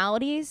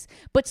personalities.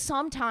 But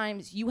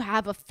sometimes you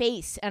have a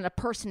face and a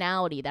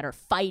personality that are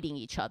fighting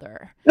each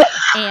other,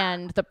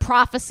 and the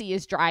prophecy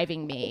is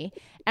driving me.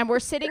 And we're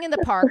sitting in the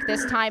park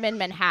this time in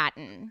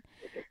Manhattan,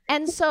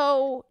 and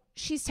so.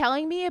 She's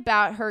telling me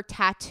about her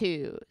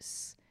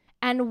tattoos,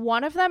 and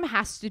one of them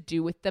has to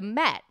do with the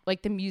Met,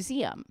 like the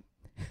museum.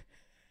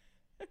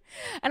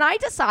 And I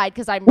decide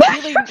because I'm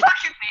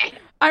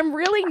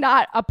really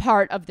not a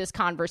part of this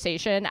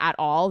conversation at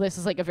all. This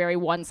is a very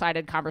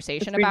one-sided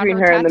conversation about her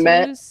tattoos. And the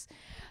Met.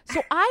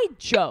 So I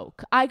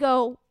joke. I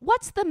go,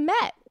 "What's the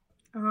Met?"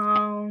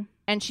 Oh,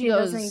 and she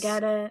goes, doesn't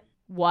get it.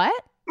 What?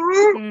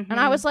 And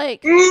I was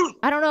like,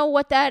 I don't know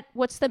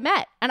what's the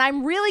Met? And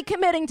I'm really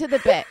committing to the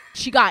bit.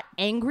 She got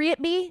angry at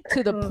me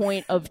to the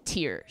point of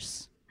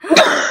tears.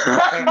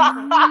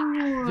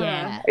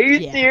 Yeah. Are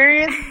you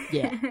serious?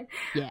 Yeah.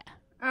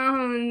 Oh,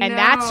 no. And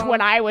that's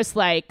when I was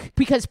like,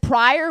 because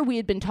prior we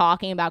had been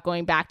talking about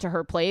going back to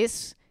her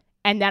place.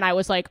 And then I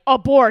was like,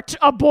 abort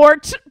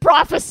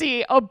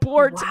prophecy,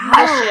 abort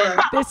mission.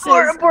 This is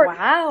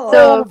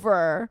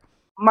over.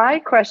 My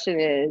question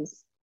is,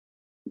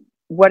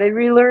 what did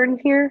we learn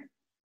here?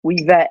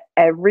 We vet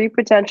every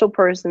potential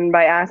person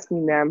by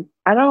asking them,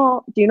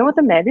 do you know what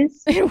the Met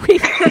is?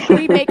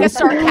 we make a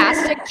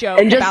sarcastic joke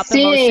about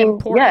the most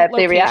important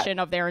location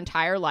of their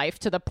entire life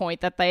to the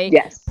point that they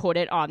put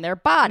it on their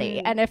body.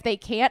 And if they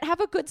can't have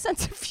a good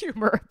sense of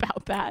humor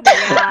about that.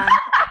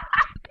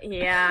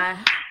 Yeah.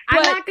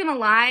 I'm not going to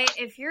lie.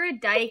 If you're a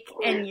dyke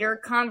and your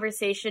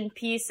conversation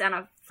piece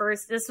on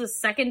this was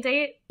second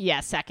date?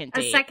 Yeah, second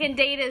date. A second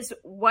date is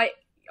what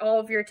all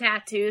of your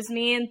tattoos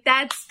mean.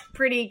 That's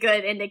pretty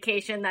good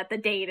indication that the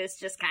date is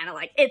just kind of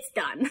it's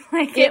done.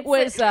 It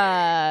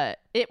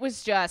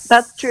was just.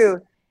 That's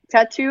true.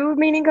 Tattoo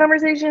meaning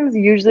conversations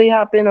usually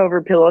happen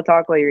over pillow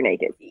talk while you're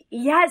naked.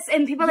 Yes,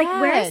 and people are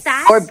like, where's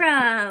that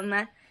from?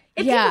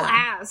 If people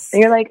ask.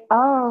 And you're like,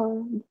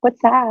 oh,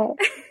 what's that?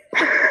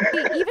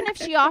 Even if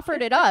she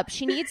offered it up,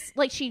 she needs,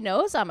 she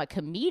knows I'm a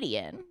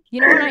comedian.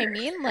 You know what I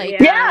mean?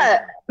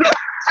 Yeah.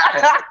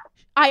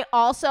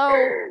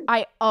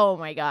 Oh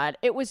my God.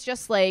 It was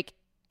just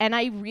and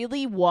I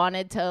really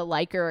wanted to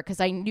like her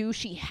because I knew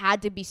she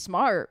had to be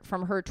smart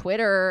from her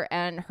Twitter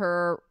and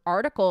her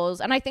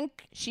articles. And I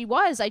think she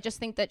was. I just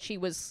think that she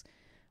was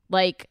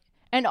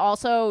And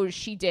also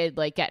she did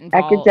like get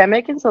involved.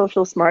 Academic and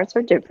social smarts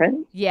are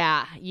different.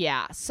 Yeah.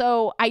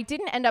 So I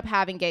didn't end up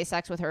having gay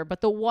sex with her,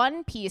 but the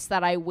one piece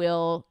that I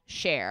will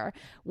share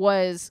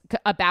was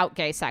about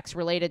gay sex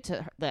related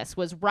to this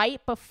was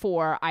right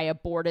before I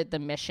aborted the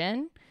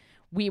mission.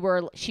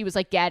 She was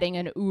like getting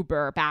an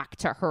Uber back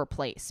to her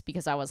place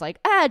because I was like,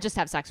 just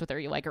have sex with her.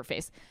 You like her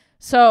face.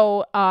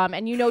 So,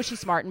 and she's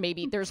smart and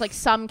maybe there's like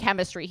some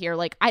chemistry here.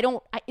 Like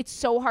it's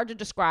so hard to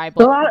describe.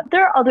 Like,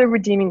 there are other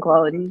redeeming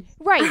qualities.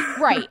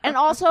 Right. And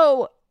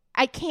also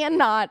I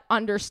cannot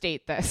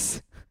understate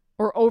this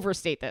or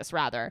overstate this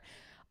rather.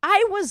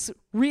 I was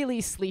really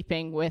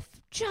sleeping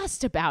with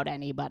just about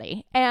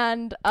anybody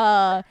and,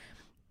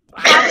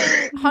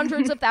 having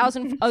hundreds of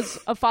thousands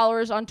of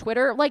followers on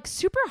Twitter, like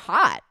super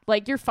hot.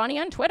 Like you're funny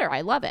on Twitter.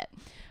 I love it.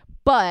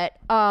 But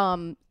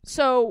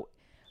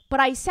but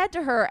I said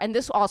to her, and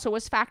this also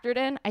was factored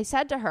in, I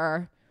said to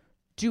her,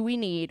 do we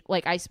need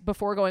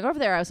before going over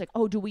there, I was like,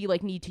 do we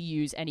like need to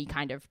use any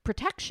kind of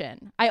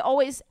protection? I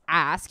always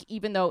ask,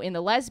 even though in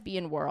the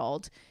lesbian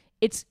world,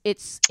 it's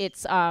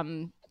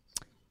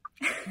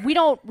we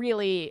don't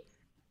really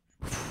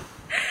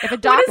if a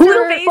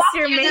doctor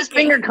uses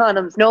finger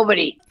condoms,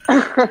 nobody.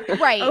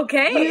 Right.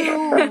 Okay.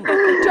 You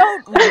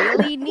don't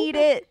really need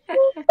it.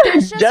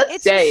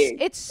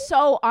 It's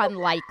so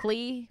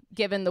unlikely,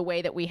 given the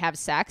way that we have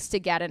sex, to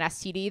get an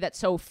STD that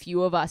so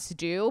few of us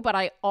do. But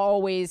I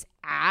always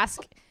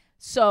ask.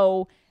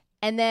 So,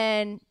 and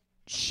then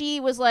she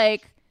was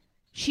like,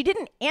 she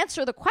didn't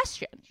answer the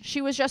question.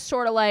 She was just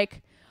sort of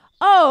like,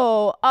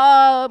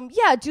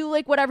 yeah, do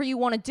like whatever you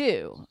want to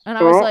do. And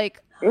I was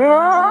like,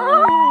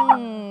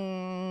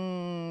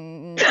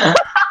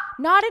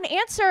 not an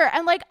answer.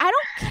 And like, I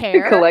don't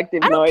care.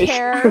 Collective noise. I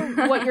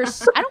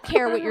don't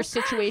care what your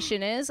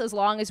situation is, as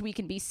long as we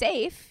can be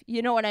safe.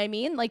 You know what I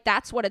mean? Like,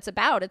 that's what it's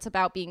about. It's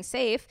about being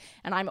safe.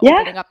 And I'm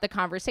opening up the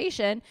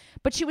conversation.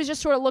 But she was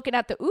just sort of looking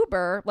at the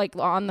Uber, like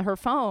on her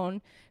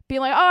phone,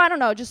 being like, I don't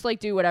know, just like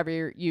do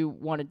whatever you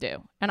want to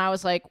do. And I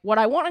was like, what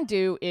I want to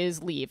do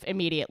is leave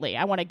immediately.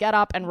 I want to get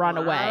up and run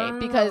away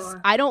because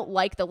I don't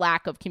like the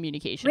lack of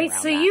communication. Wait,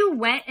 so you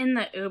went in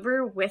the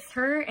Uber with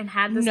her and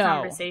had this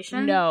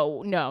conversation?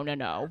 No.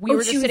 We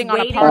were just sitting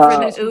on a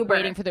park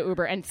waiting for the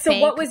Uber. And so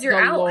what was your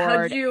out?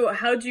 Lord,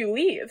 how'd you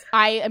leave?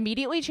 I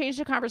immediately changed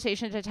the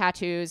conversation to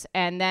tattoos.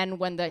 And then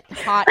when the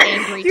hot,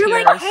 angry You're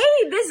tears... like,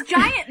 hey, this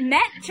giant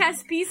Met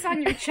chest piece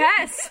on your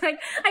chest. Like,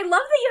 I love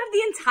that you have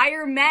the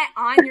entire Met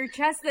on your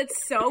chest.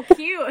 That's so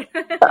cute.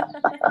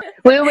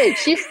 Wait,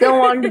 she still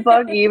wanted to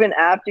fuck even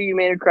after you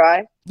made her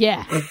cry?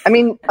 Yeah. I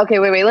mean, okay,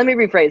 wait, let me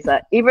rephrase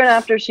that. Even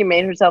after she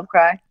made herself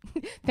cry?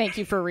 Thank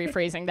you for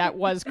rephrasing. That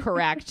was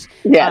correct.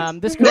 Yes.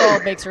 This girl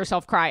makes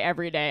herself cry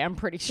every day, I'm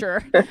pretty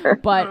sure.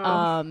 But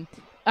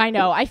I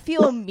know, I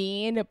feel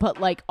mean,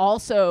 but like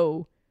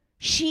also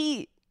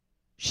she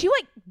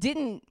like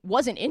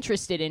wasn't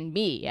interested in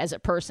me as a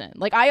person.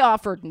 Like I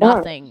offered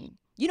nothing.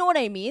 You know what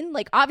I mean?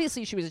 Like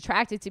obviously she was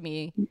attracted to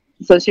me.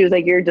 So she was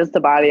like, you're just a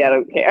body, I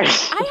don't care.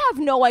 I have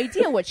no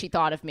idea what she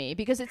thought of me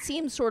because it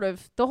seems the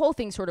whole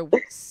thing sort of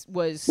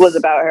was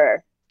about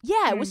her.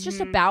 Yeah, it was just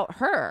about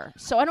her.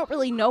 So I don't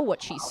really know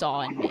what she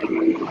saw in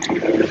me.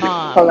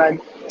 Hold on.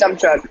 Dump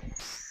truck.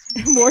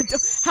 How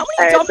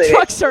many dump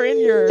trucks are in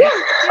your...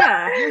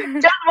 Yeah.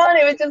 Just one.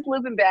 It was just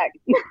looping back.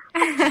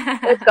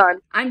 It's gone.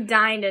 I'm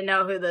dying to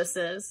know who this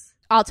is.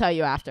 I'll tell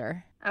you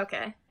after.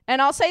 Okay. And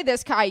I'll say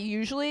this, Kai,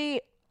 usually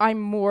I'm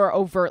more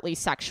overtly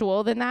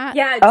sexual than that.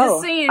 Yeah,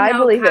 just so you know, I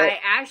believe Kai, it.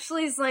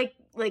 Ashley's like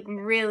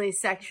really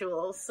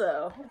sexual,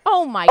 so.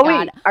 Oh my God.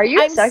 Wait, are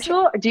you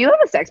sexual? Do you have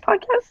a sex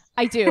podcast?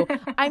 I do.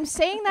 I'm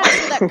saying that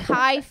so that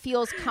Kai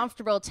feels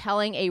comfortable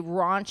telling a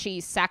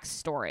raunchy sex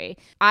story.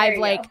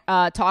 I've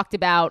talked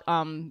about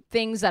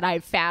things that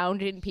I've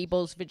found in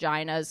people's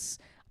vaginas.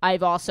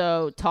 I've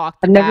also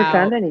talked about... I've never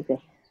found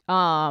anything.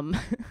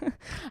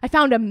 I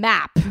found a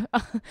map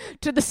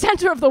to the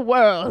center of the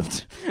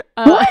world.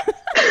 What?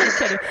 I'm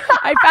kidding.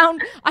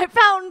 I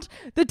found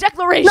the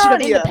Declaration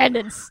of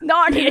Independence.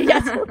 Narnia,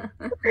 yes.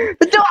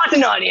 The dawn of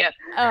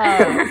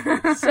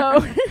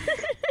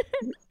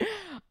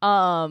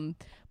Narnia.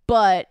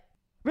 But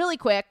really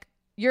quick,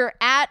 you're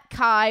at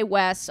Kai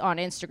West on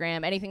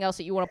Instagram. Anything else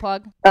that you want to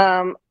plug?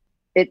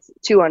 It's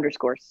 2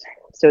 underscores.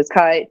 So it's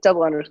Kai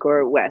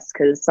 _West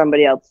because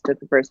somebody else took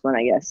the first one,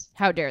 I guess.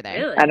 How dare they?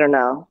 Really? I don't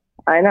know.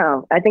 I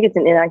know. I think it's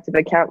an inactive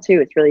account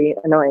too. It's really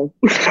annoying.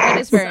 That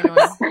is very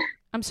annoying.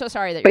 I'm so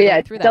sorry that you're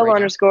going through that double right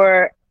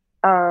underscore.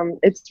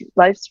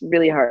 Life's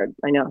really hard.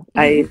 I know.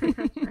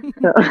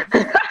 All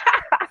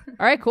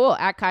right, cool.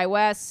 At Kai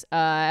West,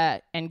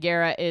 and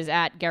Gara is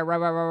at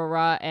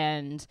Gara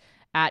and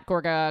at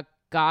Gorga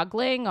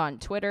Goggling on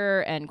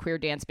Twitter and Queer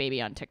Dance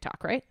Baby on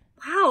TikTok, right?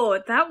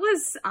 Wow, that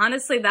was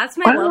honestly, that's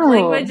my love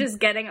language, is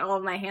getting all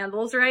of my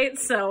handles right.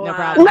 So no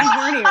problem. I'm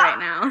horny right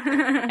now.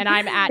 And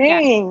I'm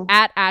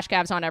at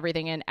Ashgabs on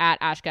everything and at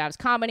Ashgabs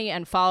Comedy.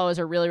 And follows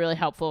are really, really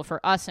helpful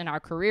for us in our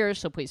careers.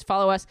 So please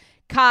follow us.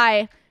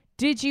 Kai,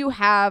 did you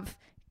have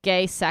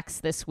gay sex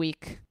this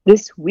week?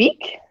 This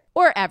week?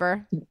 Or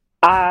ever?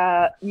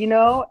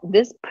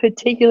 This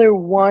particular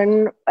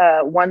one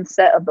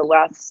set of the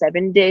last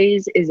 7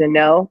 days is a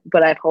no,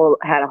 but I've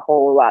had a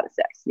whole lot of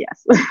sex.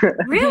 Yes,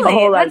 Really? a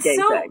whole lot of That's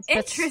gay so sex.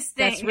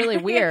 interesting. That's really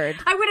weird.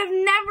 I would have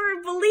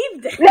never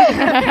believed it.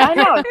 I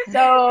know.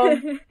 So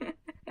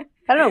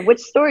I don't know, which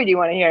story do you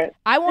want to hear?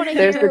 I want to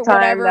There's hear the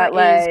time whatever that,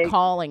 like- is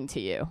calling to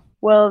you.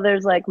 Well,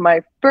 there's like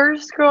my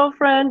first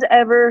girlfriend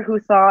ever who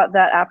thought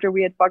that after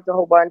we had fucked a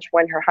whole bunch,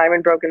 when her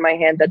hymen broke in my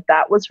hand,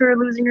 that was her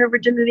losing her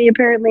virginity,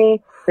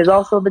 apparently. There's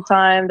also the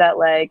time that,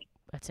 like,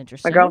 That's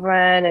interesting. my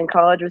girlfriend in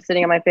college was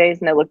sitting on my face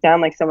and I looked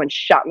down like someone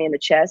shot me in the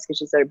chest because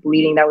she started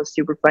bleeding. That was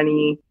super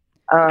funny.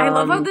 I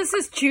love how this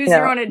is choose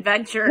your own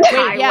adventure.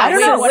 Wait, yeah, I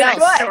don't know, Sex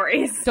what?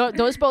 stories. So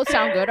those both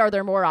sound good. Are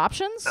there more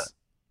options?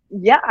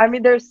 Yeah, I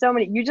mean, there's so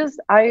many. You just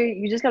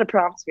gotta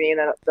prompt me and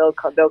then they'll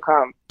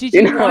come. Did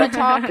you You know? want to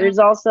talk? There's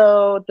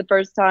also the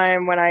first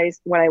time when I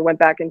went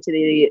back into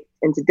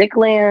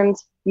Dickland,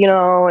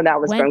 and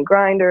that was Went from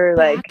Grindr.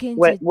 Like, Back into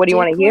what do you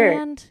want to hear?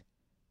 Dickland?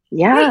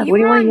 Yeah, Wait, you what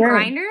do you were want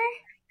on to hear? Grindr?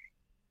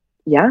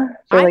 Yeah,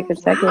 for like the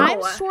second.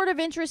 I'm sort of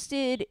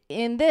interested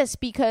in this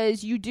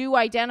because you do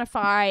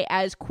identify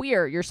as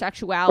queer, your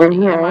sexuality.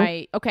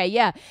 Mhm. Okay,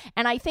 yeah.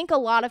 And I think a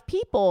lot of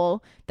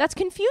people, that's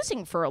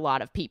confusing for a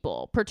lot of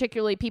people,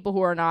 particularly people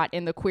who are not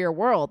in the queer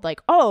world. Like,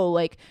 oh,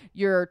 like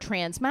you're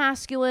trans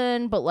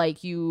masculine, but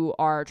like you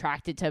are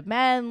attracted to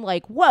men.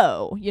 Like,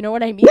 whoa, you know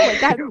what I mean? Like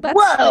that's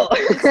Whoa.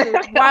 it's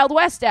the Wild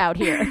West out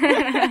here.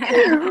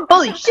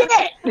 Holy shit!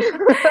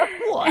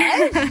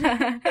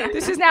 What?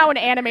 This is now an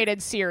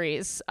animated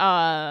series.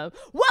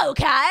 Whoa,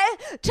 Kai,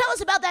 tell us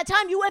about that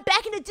time you went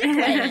back into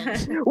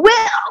Dickland.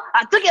 Well,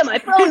 I took out my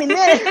phone and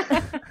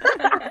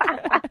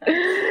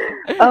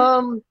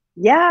then.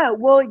 Yeah,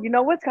 well, you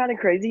know what's kind of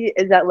crazy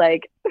is that,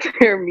 like,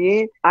 for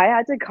me, I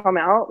had to come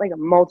out like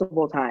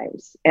multiple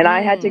times, and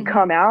I had to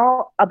come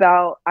out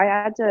about.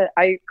 I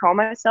call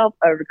myself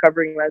a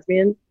recovering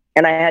lesbian,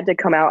 and I had to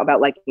come out about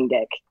liking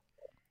dick.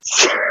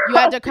 You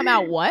had to come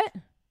out what?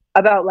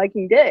 About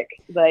liking dick,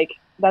 like.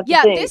 That's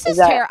Yeah, the thing, this is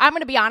that- I'm going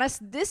to be honest.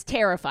 This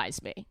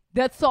terrifies me.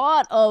 The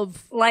thought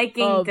of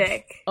Liking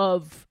dick.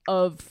 I'm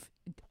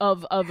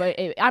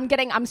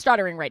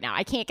stuttering right now.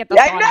 I can't get the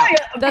Yeah, I thought know, out.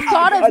 yeah. The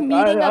thought of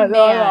meeting a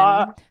man.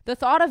 I- The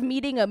thought of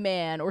meeting a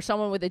man or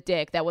someone with a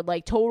dick that would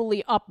like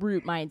totally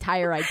uproot my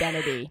entire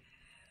identity.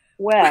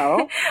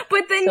 Well,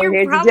 But then So you're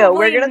here's the probably deal.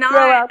 We're gonna not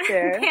throw out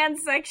there-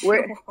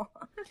 pansexual.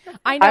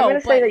 I know. I'm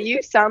gonna say but- that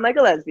you sound like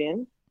a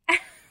lesbian,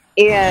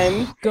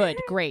 and Good,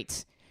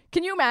 great.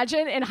 Can you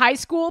imagine in high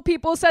school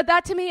people said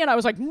that to me and I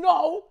was like,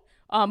 no.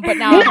 But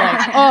now I'm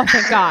like, oh,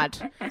 thank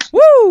God.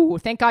 Woo!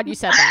 Thank God you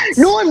said that.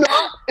 no, I'm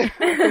not.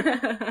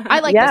 I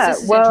like this.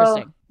 This is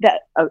interesting.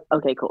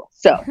 Okay, cool.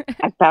 So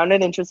I found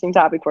an interesting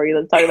topic for you.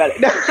 Let's talk about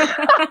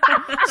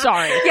it.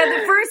 Sorry. Yeah,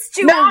 the first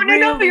two No, are no,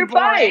 really you're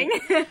boring.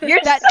 fine. You're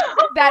That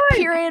so that fine.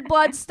 period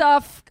blood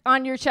stuff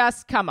on your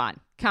chest. Come on.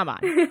 Come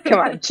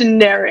on,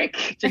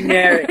 generic.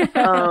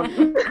 How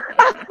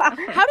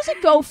does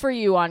it go for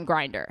you on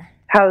Grindr?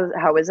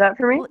 How is that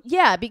for me?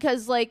 Yeah,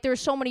 because like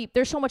there's so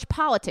much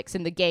politics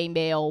in the gay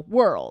male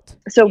world.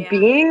 So Yeah.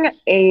 being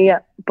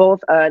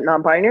both a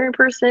non-binary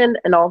person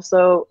and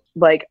also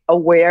like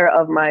aware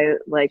of my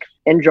like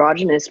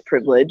androgynous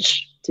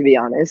privilege, to be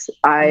honest,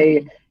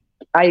 I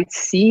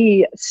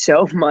see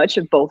so much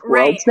of both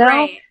worlds now.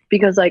 Right.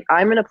 Because like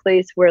I'm in a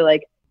place where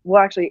like,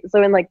 well, actually,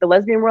 so in like the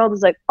lesbian world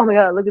is like, oh my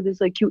god, look at this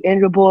like cute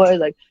Andrew boy,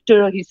 like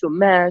he's so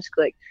masked,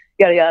 like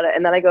yada yada.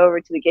 And then I go over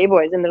to the gay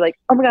boys and they're like,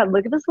 oh my god,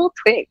 look at this little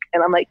twink,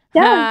 and I'm like,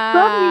 yeah,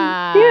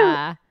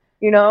 lovely,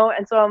 cute,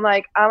 And so I'm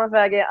like, I'm a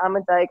faggot, I'm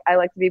a dyke, I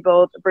like to be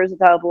both.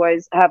 Versatile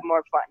boys have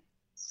more fun.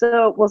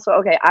 So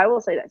okay, I will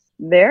say this: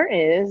 there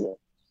is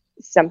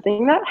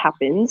something that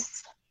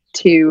happens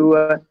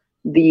to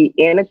the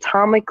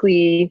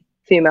anatomically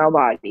female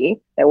body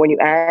that when you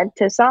add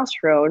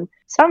testosterone,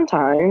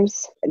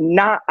 sometimes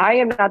I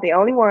am not the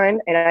only one,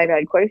 and I've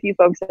had quite a few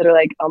folks that are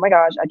like, oh my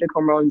gosh, I took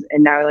hormones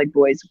and now I like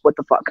boys, what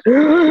the fuck?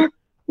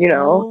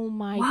 Oh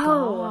my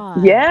Whoa.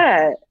 God.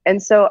 Yeah.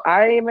 And so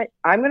I'm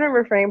gonna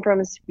refrain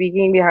from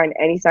speaking behind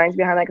any science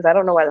behind that because I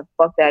don't know why the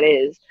fuck that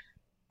is.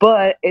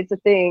 But it's a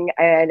thing,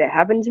 and it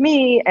happened to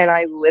me, and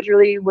I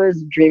literally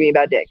was dreaming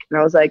about dick, and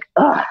I was like,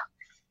 ugh.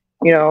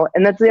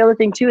 And that's the other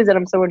thing too, is that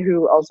I'm someone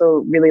who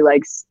also really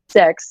likes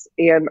sex,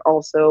 and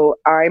also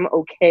I'm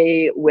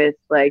okay with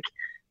like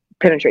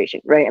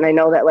penetration, right? And I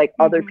know that like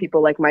other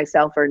people like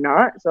myself are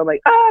not, so I'm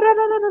like,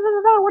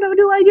 what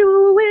do I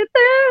do with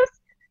this?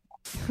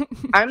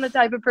 I'm the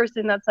type of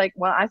person that's like,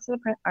 well, I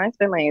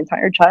spent my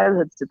entire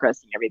childhood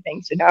suppressing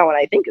everything, so now when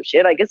I think of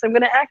shit, I guess I'm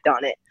gonna act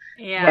on it.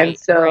 Yeah. And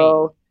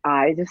so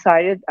I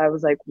decided, I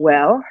was like,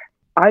 well,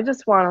 I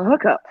just want to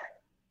hook up.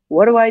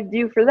 What do I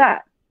do for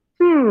that?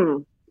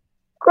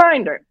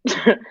 Grindr.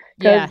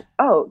 Yeah.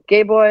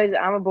 Gay boys,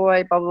 I'm a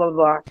boy, blah, blah,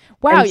 blah.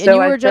 Wow. And so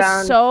you I were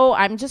just found-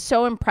 I'm just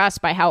so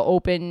impressed by how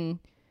open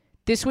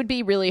this would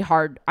be. Really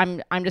hard.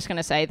 I'm just going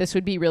to say this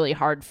would be really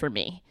hard for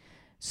me.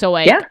 So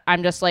like, Yeah.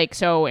 I'm just like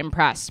so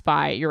impressed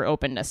by your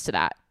openness to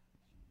that.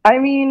 I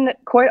mean,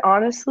 quite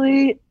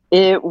honestly,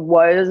 It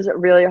was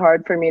really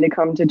hard for me to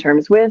come to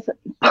terms with,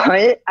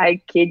 but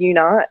I kid you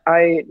not,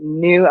 I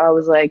knew I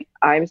was like,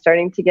 I'm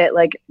starting to get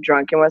like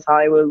drunk in West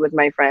Hollywood with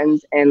my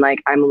friends, and like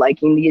I'm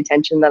liking the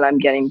attention that I'm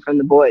getting from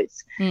the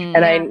boys.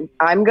 And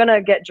I'm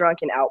gonna get drunk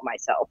and out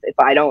myself if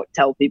I don't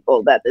tell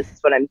people that this is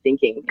what I'm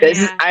thinking,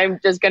 because I'm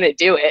just gonna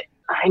do it.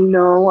 I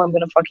know I'm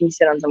gonna fucking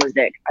sit on someone's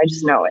dick. I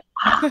just know it.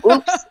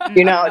 Oops,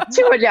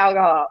 too much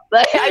alcohol.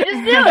 Like I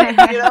just do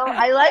it.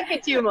 I like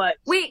it too much.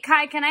 Wait,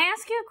 Kai, can I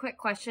ask you a quick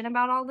question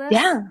about all this?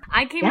 Yeah.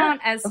 I came out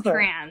as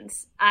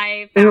trans.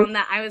 I found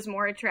that I was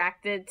more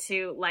attracted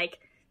to like,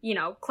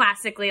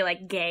 classically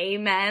like gay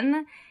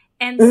men.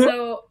 And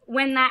so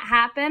when that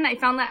happened, I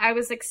found that I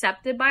was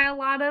accepted by a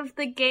lot of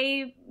the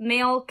gay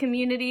male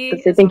community.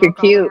 I think you're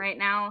cute right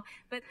now,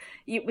 but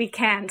we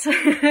can't.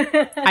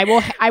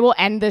 I will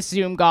end this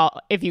Zoom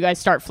call if you guys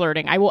start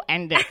flirting. I will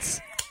end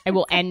it. I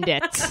will end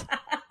it.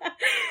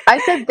 I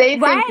said they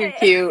think you're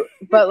cute,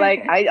 but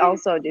like I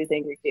also do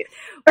think you're cute.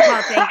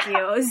 Well, thank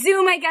you.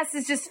 Zoom, I guess,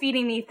 is just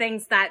feeding me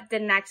things that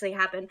didn't actually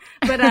happen.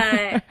 But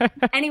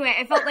anyway,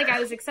 I felt like I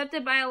was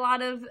accepted by a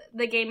lot of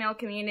the gay male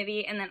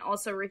community, and then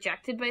also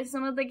rejected by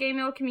some of the gay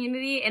male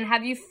community. And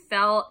have you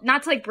felt,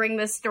 not to like bring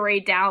this story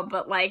down,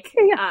 but like,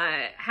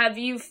 have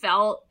you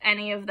felt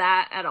any of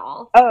that at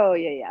all? Oh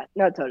yeah,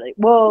 no, totally.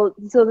 Well,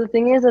 so the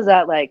thing is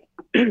that like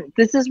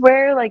this is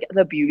where like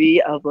the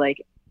beauty of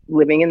like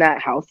living in that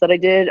house that I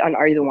did on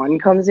Are You the One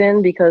comes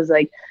in, because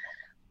like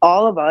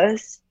all of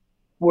us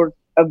were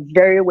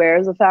very aware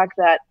of the fact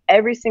that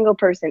every single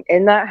person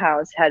in that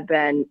house had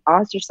been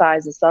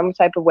ostracized in some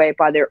type of way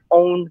by their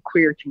own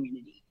queer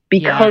community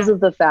because of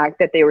the fact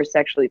that they were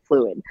sexually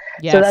fluid.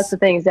 Yes. So that's the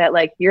thing, is that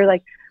like you're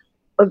like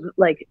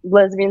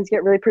lesbians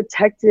get really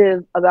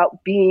protective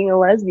about being a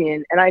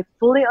lesbian, and I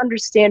fully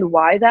understand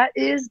why that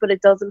is, but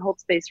it doesn't hold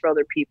space for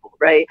other people,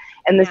 right?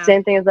 And the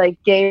same thing is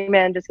like gay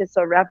men just get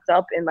so wrapped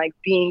up in like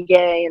being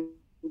gay and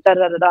da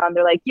da da da, and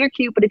they're like, you're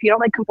cute, but if you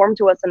don't like conform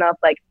to us enough,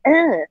 like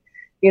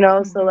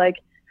so like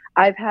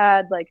I've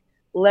had like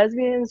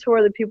lesbians who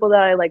are the people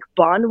that I like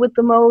bond with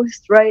the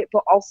most, right?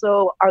 But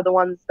also are the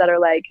ones that are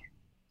like,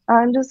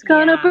 I'm just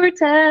gonna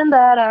pretend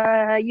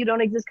that you don't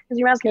exist because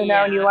you're masculine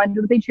now and you align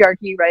to the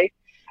patriarchy, right?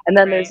 And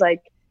then there's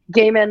like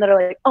gay men that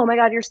are like, oh my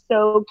God, you're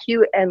so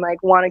cute, and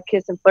like want to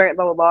kiss and flirt and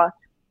blah, blah, blah.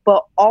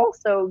 But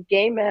also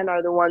gay men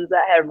are the ones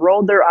that have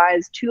rolled their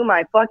eyes to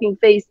my fucking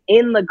face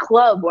in the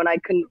club when I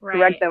couldn't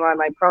correct them on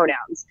my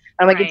pronouns.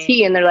 I'm like, it's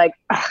he, and they're like,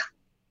 ugh.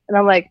 And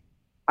I'm like,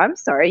 I'm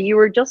sorry, you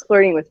were just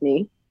flirting with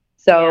me.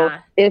 So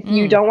if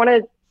you don't want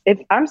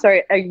to, I'm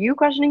sorry, are you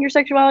questioning your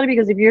sexuality?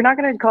 Because if you're not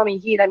going to call me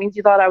he, that means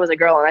you thought I was a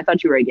girl and I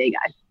thought you were a gay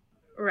guy.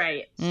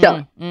 Right.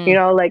 So,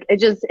 like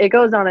it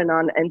goes on and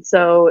on. And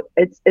so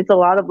it's a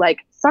lot of like,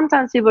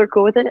 sometimes people are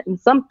cool with it and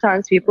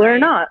sometimes people are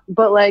not.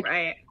 But like,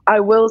 I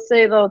will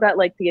say though that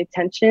like the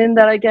attention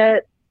that I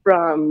get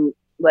from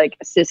like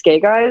cis gay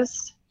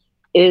guys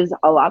is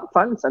a lot of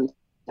fun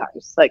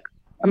sometimes. Like,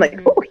 I'm like,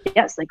 oh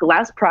yes, like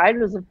last Pride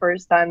was the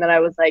first time that I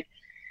was like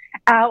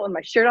out with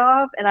my shirt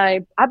off, and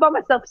I bought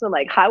myself some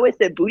like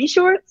high-waisted booty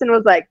shorts and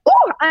was like,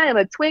 oh, I am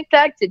a twink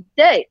bag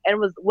today, and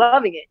was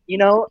loving it,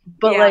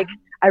 But like,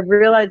 I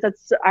realized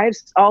I have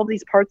all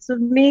these parts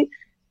of me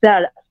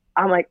that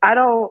I'm like, I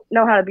don't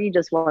know how to be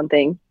just one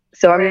thing.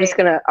 So I'm just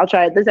I'll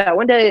try this out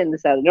one day and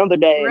this out another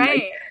day.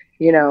 Right.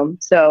 And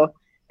like, so,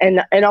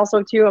 and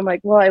also too, I'm like,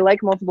 well, I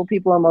like multiple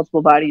people on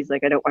multiple bodies.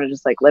 Like, I don't want to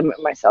just like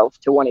limit myself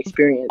to one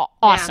experience.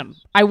 Awesome.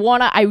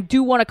 Yeah. I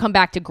do want to come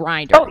back to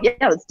Grindr. Oh yeah,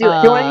 let's do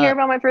it. Do you want to hear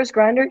about my first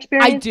Grindr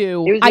experience? I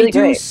do. It was really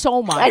great.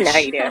 So much. I know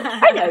you do.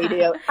 I know you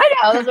do. I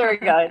know. That's where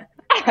we're going.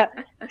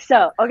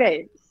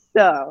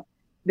 So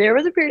there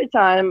was a period of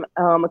time,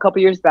 a couple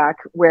years back,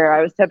 where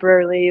I was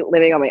temporarily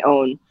living on my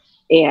own,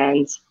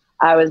 and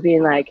I was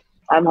being like,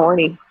 I'm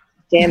horny.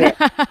 Damn it.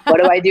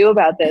 What do I do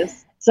about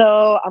this?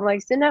 So I'm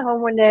like sitting at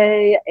home one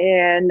day,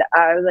 and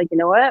I was like, you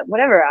know what?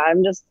 Whatever.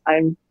 I'm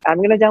gonna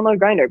download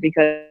Grindr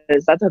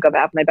because that's a hookup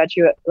app, and I bet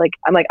you, like,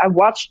 I've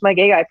watched my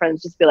gay guy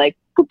friends just be like,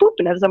 boop boop,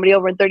 and have somebody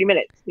over in 30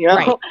 minutes.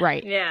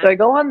 Right. Yeah. So I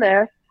go on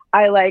there.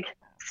 I like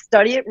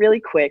study it really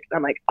quick.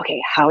 I'm like,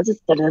 okay, how is this?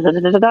 Da, da, da,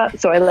 da, da, da.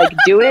 So I like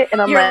do it,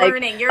 and I'm You're like,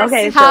 learning. You're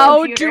okay,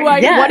 how do I?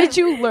 Yeah. What did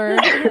you learn?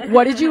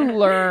 What did you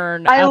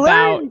learn? I about?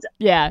 Learned.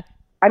 Yeah.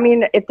 I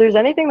mean, if there's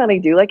anything that I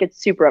do, like, it's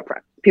super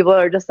upfront. People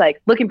are just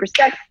like looking for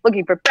sex,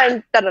 looking for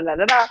friends, da da da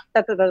da da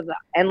da da da da,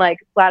 and like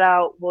flat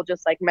out will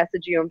just like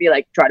message you and be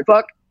like, try to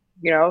fuck,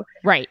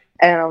 Right.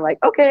 And I'm like,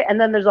 okay. And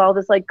then there's all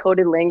this like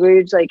coded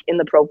language like in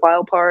the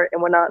profile part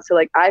and whatnot. So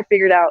like I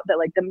figured out that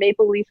like the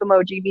maple leaf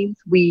emoji means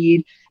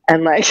weed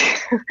and like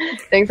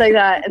things like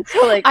that. And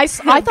so like I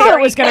thought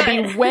it was going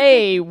to be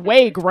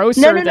way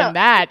grosser than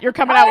that. You're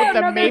coming out with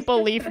the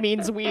maple leaf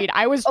means weed.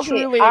 I was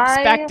truly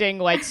expecting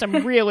like some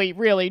really,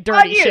 really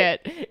dirty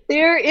shit.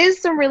 There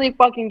is some really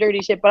fucking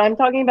dirty shit, but I'm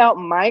talking about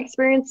my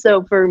experience.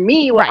 So for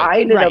me, what I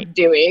ended up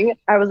doing,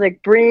 I was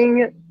like,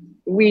 bring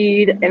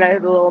weed, and I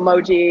have a little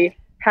emoji,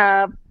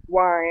 have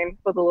wine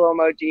with a little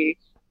emoji,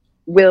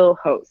 will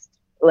host.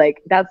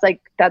 Like that's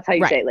how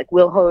you say it. Like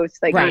will host,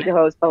 like need to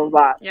host, blah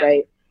blah blah,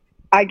 right?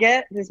 I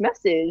get this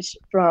message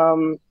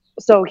from.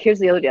 So here's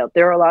the other deal.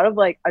 There are a lot of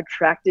like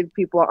attractive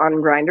people on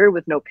Grindr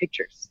with no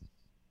pictures.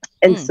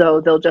 And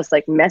so they'll just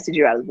like message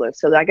you out of the blue.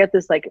 So I get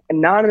this like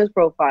anonymous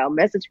profile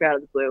message me out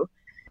of the blue.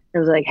 It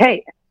was like,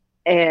 hey,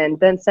 and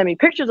then send me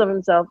pictures of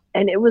himself.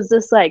 And it was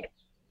this like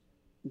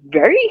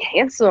very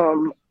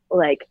handsome,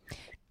 like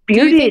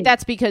bearded. Do you think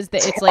that's because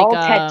it's like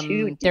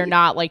tattooed they're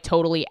not like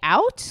totally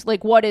out?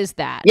 Like what is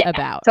that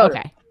about? Totally.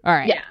 Okay. All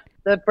right. Yeah.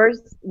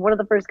 One of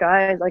the first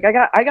guys, like I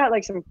got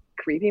like some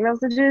creepy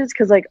messages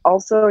because like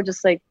also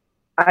just like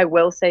I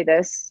will say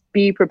this,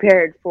 be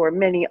prepared for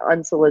many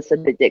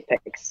unsolicited dick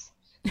pics.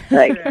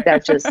 Like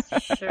that's just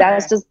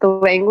the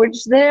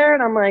language there,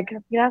 and I'm like,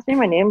 you asked me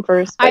my name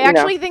first. But, I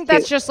actually think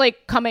that's just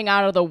like coming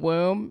out of the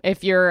womb.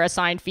 If you're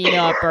assigned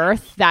female at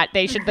birth, that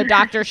the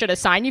doctor should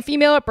assign you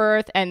female at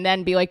birth, and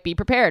then be like, be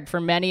prepared for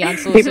many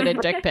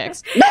unsolicited dick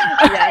pics.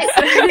 Yes,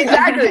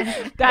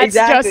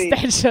 exactly.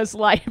 That's just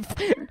life.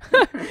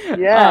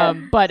 Yeah.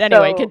 But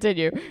anyway, So,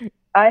 continue.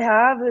 I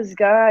have this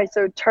guy.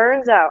 So it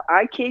turns out,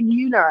 I kid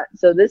you not.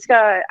 So this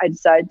guy I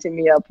decided to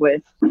meet up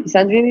with, he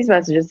sends me these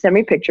messages, send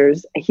me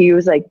pictures. He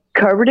was like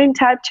covered in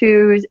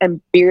tattoos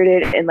and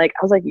bearded. And like, I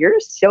was like, you're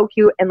so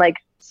cute and like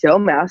so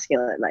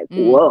masculine. Like,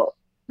 whoa,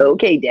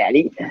 okay,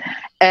 daddy.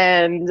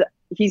 And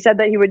he said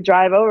that he would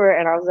drive over.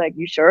 And I was like,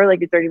 you sure? Like,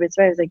 you're 30 minutes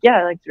away? He's like, yeah,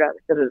 I like to drive.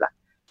 Da, da, da.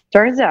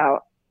 Turns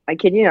out, I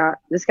kid you not,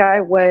 this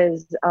guy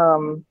was,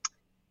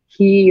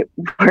 he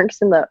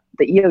works in the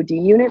EOD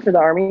unit for the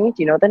Army. Do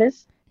you know what that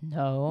is?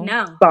 No.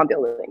 Bomb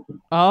building.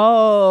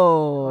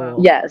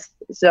 Oh. Yes.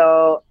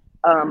 So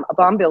a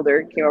bomb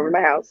builder came over to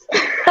my house.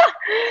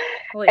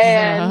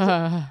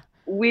 And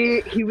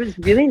he was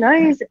really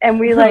nice. And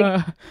we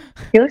like,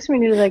 he looks at me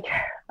and he was like,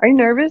 are you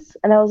nervous?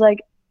 And I was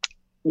like,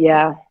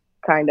 yeah,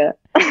 kind of.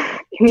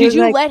 Did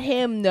you let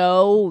him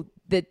know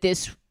that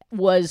this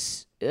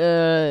was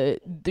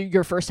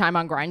your first time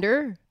on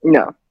Grindr?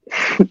 No.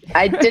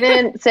 I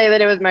didn't say that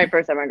it was my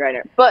first time on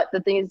Grindr. But the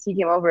thing is, he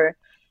came over.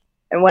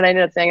 And what I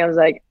ended up saying, I was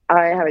like,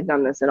 I haven't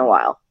done this in a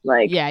while.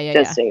 Like,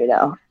 just so you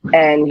know.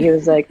 And he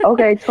was like,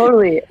 okay,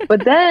 totally.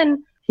 But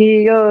then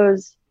he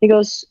goes,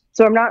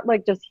 so I'm not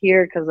like just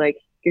here because like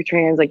you're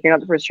trans, like you're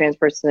not the first trans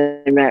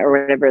person I met or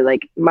whatever.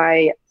 Like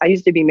I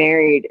used to be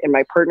married and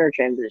my partner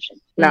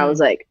transitioned. And I was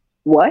like,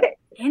 what?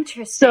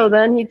 Interesting. So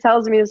then he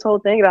tells me this whole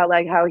thing about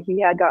like how he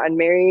had gotten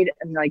married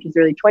in like his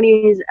early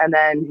 20s. And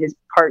then his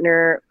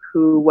partner,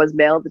 who was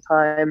male at the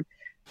time,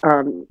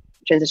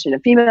 transition to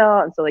female,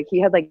 and so like he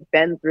had like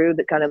been through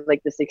the kind of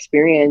like this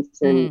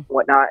experience and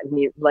whatnot, and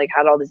he like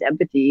had all this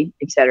empathy,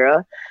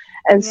 etc.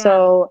 And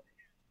so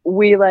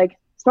we like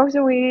smoked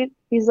some weed.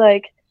 He's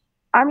like,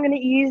 I'm gonna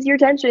ease your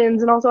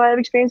tensions, and also I have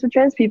experience with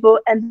trans people.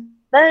 And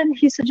then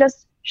he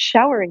suggests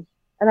showering,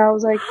 and I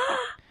was like,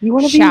 you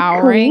want to be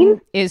showering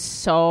clean? Is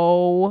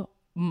so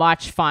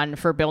much fun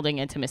for building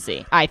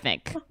intimacy, I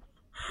think.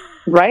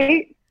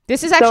 Right.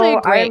 This is actually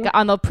great.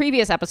 On the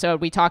previous episode,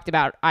 we talked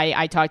about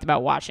I talked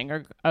about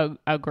washing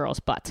a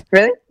girl's butt.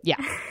 Really? Yeah,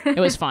 it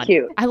was fun.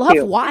 Cute. I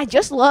love why. I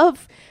just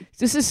love.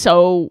 This is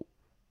so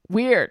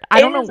weird.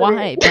 I don't know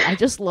why, but I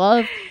just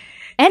love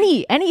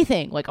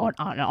anything like on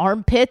an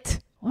armpit.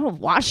 I want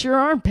to wash your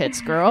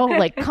armpits, girl.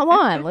 Like, come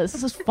on, this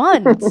is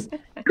fun.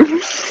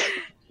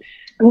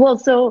 Well,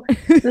 so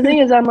the thing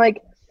is, I'm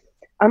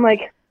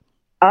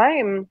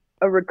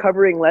a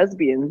recovering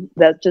lesbian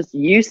that's just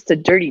used to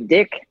dirty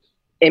dick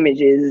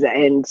images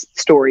and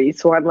stories.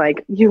 So I'm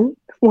like, you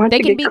want they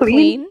to can get be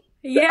clean?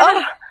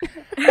 Yeah.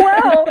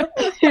 Well,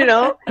 you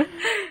know.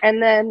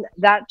 And then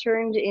that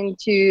turned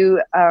into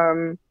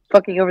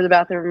fucking over the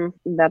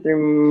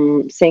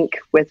bathroom sink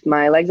with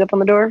my legs up on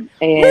the door,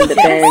 and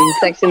then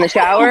sex in the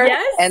shower,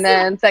 and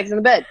then sex in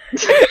the bed.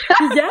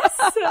 Yes.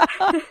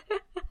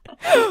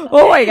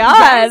 Oh my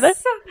god.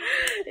 Yes.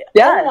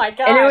 Yeah. Oh my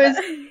god. And it was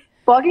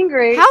fucking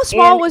great. How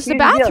small and was the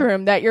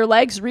bathroom that your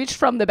legs reached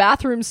from the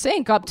bathroom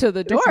sink up to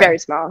the door? It's very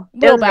small.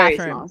 Little bathroom. bathroom.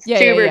 Very small. Yeah,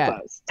 Super yeah.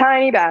 close.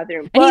 Tiny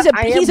bathroom. And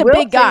But he's a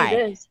big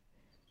guy.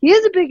 He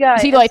is a big guy.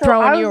 Is he like so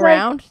throwing you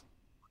around?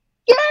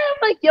 Yeah,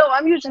 I'm like, yo,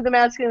 I'm usually the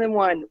masculine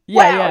one.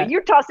 Yeah, wow, yeah.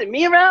 you're tossing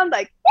me around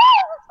like,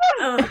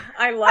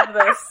 I love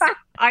this.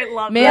 I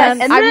love Man,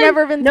 this. and I've then-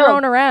 never been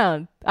thrown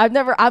around.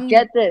 I'm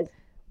get this.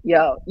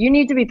 Yo, you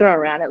need to be thrown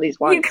around at least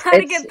once. You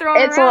gotta get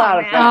thrown It's a around, lot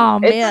of man. fun. Oh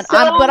man, It's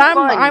so fun.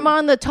 I'm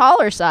on the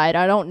taller side.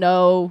 I don't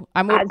know.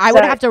 I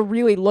would have to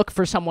really look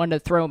for someone to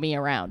throw me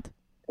around.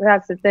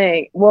 That's the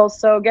thing. Well,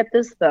 so get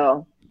this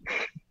though.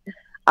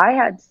 I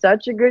had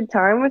such a good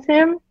time with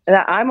him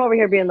that I'm over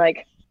here being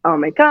like, oh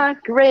my god,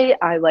 great.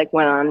 I like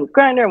went on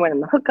Grindr, went on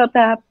the hookup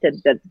app,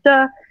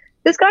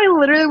 This guy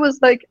literally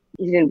was like,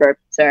 he didn't burp.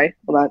 Sorry,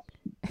 hold on.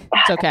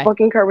 It's okay.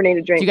 Fucking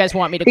carbonated drink. Do you guys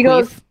want me to He queef?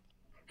 goes,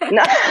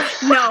 no.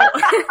 No.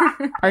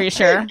 Are you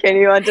sure? Can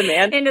you on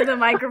demand? Into the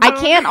microphone. I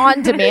can't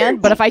on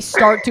demand, but if I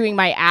start doing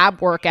my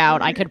ab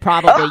workout, I could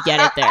probably get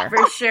it there.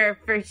 For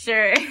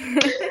sure.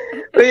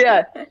 But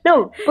yeah,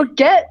 no, but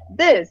get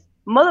this.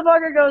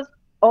 Motherfucker goes,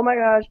 oh my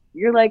gosh,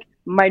 you're like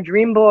my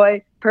dream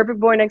boy, perfect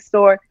boy next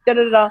door,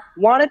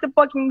 wanted to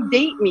fucking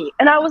date me.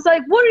 And I was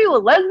like, what are you, a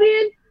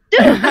lesbian?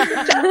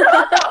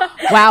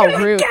 Wow,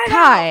 rude. Get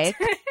Kai. out.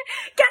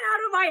 Get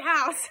out of my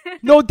house.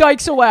 No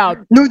dykes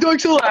allowed. No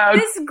dogs allowed.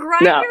 This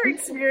grinder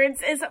experience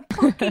is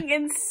fucking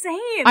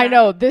insane. I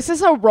know. This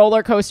is a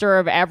roller coaster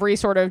of every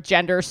sort of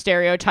gender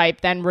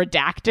stereotype then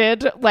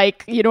redacted.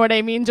 Like, you know what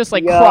I mean? Just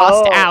like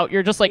crossed out.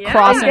 You're just like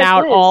crossing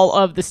out all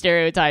of the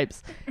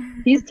stereotypes.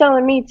 He's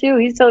telling me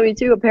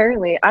too,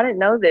 apparently. I didn't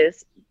know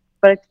this,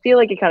 but I feel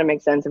like it kind of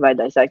makes sense if I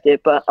dissect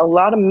it. But a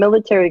lot of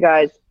military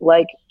guys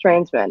like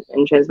trans men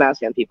and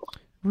transmasculine people.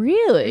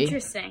 Really?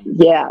 Interesting.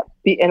 Yeah.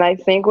 And I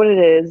think what it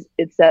is,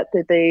 it's that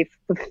they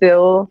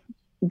fulfill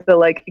the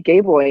like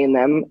gay boy in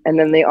them, and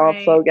then they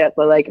also get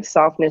the like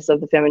softness of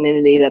the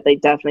femininity that they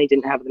definitely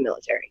didn't have in the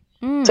military.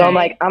 So I'm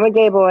like, I'm a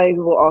gay boy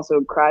who will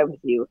also cry with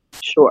you,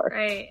 sure.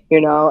 Right.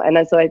 You know, and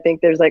so I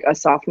think there's like a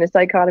softness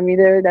dichotomy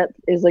there that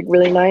is like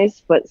really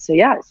nice. But so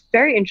yeah, it's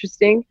very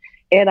interesting.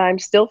 And I'm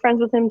still friends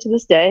with him to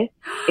this day.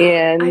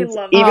 And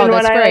even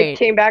when I like,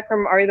 came back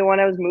from Are You the One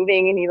I was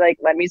moving, and he like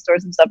let me store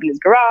some stuff in his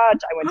garage.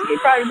 I went to gay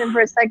pride with him for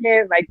a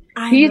second. Like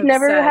he's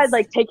never had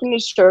like taking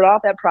his shirt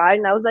off at pride,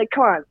 and I was like,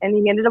 come on. And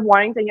he ended up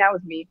wanting to hang out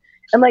with me.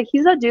 And like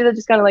he's that dude that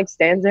just kind of like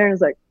stands there and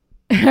is like,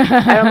 and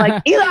I'm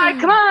like, Eli,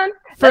 come on.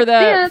 For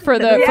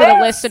the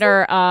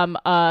listener,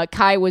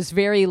 Kai was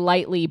very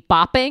lightly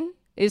bopping.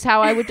 Is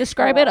how I would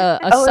describe it. A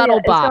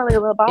subtle bop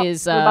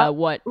is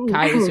what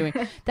Kai was doing.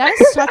 That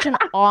is such an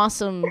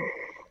awesome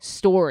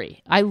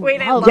story. I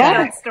love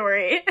that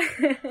story.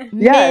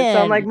 Yeah,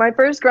 so I'm like, my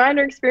first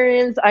grinder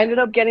experience, I ended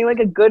up getting like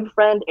a good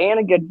friend and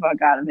a good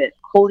fuck out of it.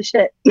 Holy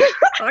shit.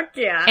 Fuck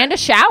yeah. And a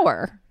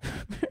shower.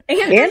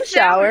 And a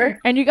shower.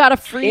 And you got a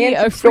free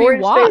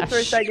wash for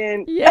a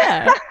second.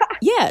 Yeah.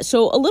 Yeah,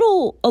 so a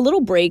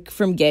little break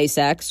from gay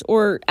sex,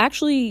 or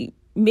actually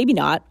maybe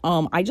not.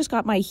 I just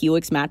got my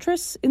Helix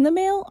mattress in the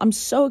mail. I'm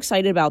so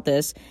excited about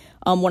this.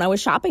 When I was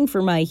shopping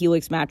for my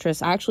Helix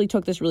mattress, I actually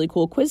took this really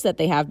cool quiz that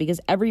they have, because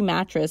every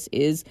mattress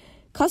is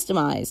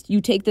customized. You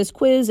take this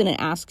quiz and it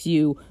asks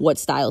you what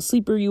style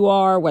sleeper you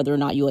are, whether or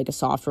not you like a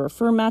soft or a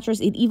firm mattress.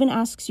 It even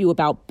asks you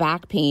about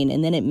back pain,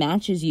 and then it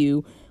matches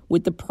you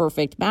with the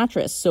perfect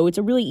mattress. So it's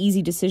a really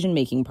easy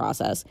decision-making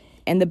process.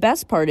 And the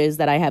best part is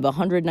that I have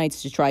 100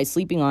 nights to try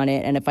sleeping on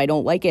it, and if I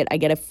don't like it, I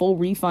get a full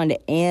refund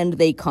and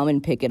they come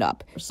and pick it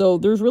up. So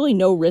there's really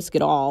no risk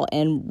at all,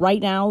 and right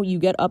now you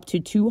get up to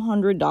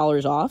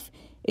 $200 off.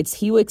 It's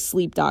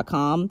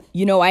helixsleep.com.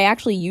 You know, I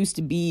actually used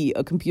to be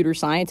a computer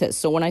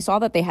scientist, so when I saw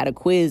that they had a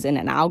quiz and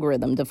an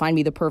algorithm to find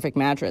me the perfect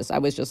mattress, I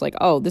was just like,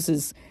 oh, this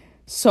is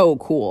so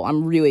cool.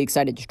 I'm really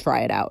excited to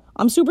try it out.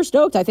 I'm super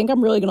stoked. I think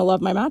I'm really going to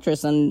love my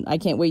mattress, and I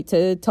can't wait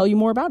to tell you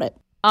more about it.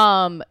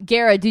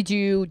 Gara, did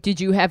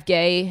you have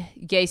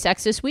gay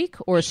sex this week,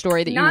 or a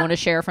story that you want to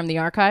share from the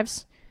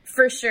archives?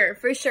 For sure.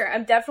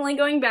 I'm definitely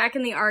going back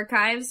in the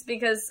archives,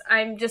 because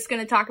I'm just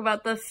going to talk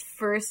about the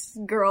first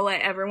girl I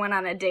ever went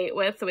on a date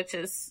with, which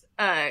is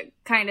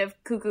kind of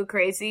cuckoo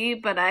crazy,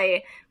 but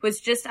I was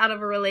just out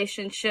of a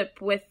relationship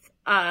with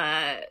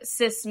a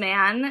cis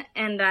man,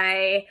 and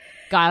I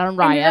got on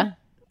Raya.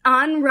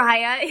 On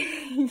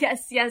Raya.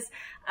 Yes.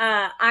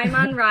 I'm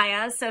on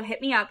Raya, so hit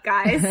me up,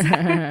 guys.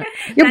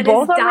 You're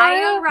both on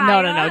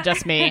Raya? No,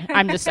 just me.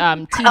 I'm just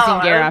teasing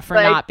Gara for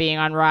not being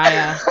on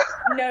Raya.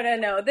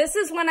 No. This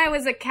is when I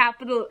was a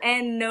capital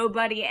N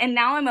nobody, and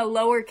now I'm a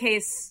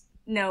lowercase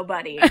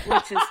nobody,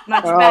 which is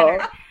much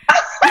better.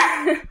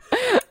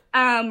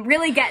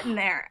 Really getting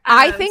there.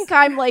 I think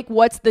I'm like,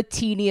 what's the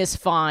teeniest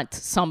font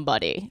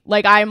somebody?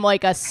 Like, I'm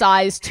like a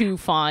size 2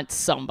 font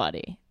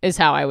somebody is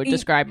how I would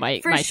describe my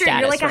status. For sure,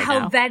 you're like right a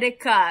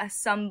Helvetica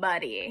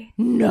somebody.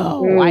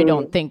 No, I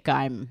don't think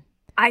I'm.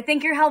 I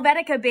think you're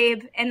Helvetica,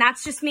 babe, and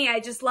that's just me.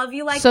 I just love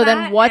you like that. So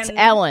then what's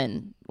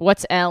Ellen?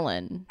 What's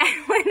Ellen?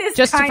 Ellen is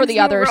just for the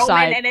other Roman,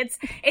 side. and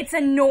it's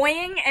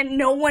annoying, and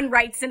no one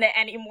writes in it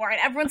anymore. And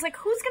everyone's like,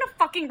 who's going to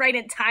fucking write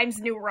in Times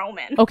New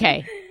Roman?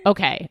 Okay.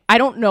 I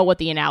don't know what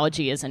the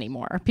analogy is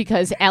anymore,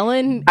 because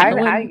Ellen,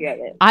 I get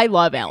it. I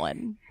love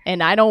Ellen,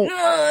 and I don't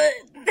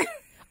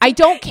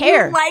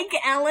care. You like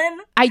Ellen?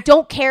 I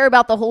don't care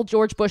about the whole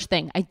George Bush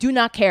thing. I do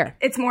not care.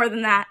 It's more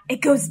than that.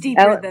 It goes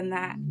deeper than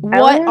that.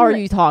 What are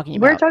you talking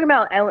about? We're talking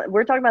about Ellen.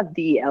 We're talking about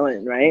the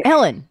Ellen, right?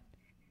 Ellen.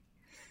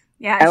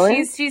 Yeah,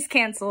 Ellen? she's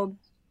canceled.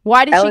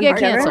 Why did she get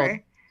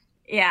canceled?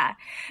 Yeah,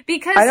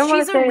 because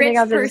she's a rich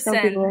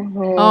person.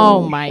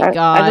 Oh my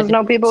god! I just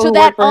know people who work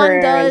that for her,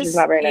 and undoes. she's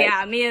not very nice.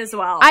 Yeah, me as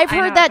well. I've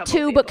heard that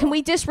too, but can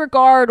we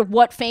disregard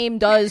what fame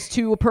does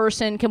to a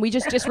person? Can we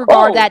just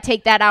disregard that?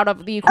 Take that out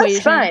of the equation.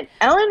 That's fine.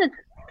 Ellen is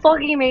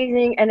fucking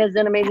amazing and has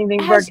done amazing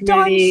things for our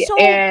community.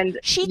 And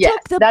she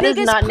took the that biggest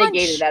is not punch.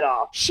 Negated at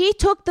all. She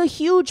took the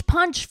huge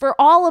punch for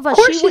all of us.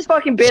 Of course, she's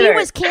fucking bitter. She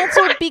was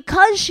canceled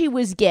because she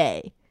was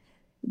gay.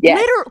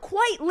 Yes.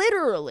 Quite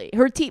literally,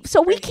 her team.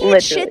 So we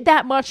can't shit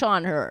that much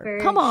on her.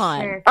 Come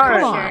on.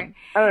 Come on.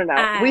 I don't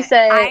know. We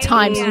say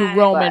Times New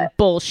Roman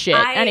bullshit.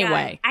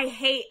 Anyway, I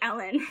hate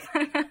Ellen.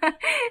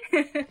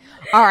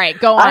 All right,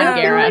 go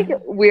on, Gara. I feel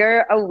like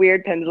we're a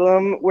weird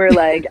pendulum where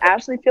like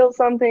Ashley feels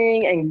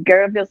something and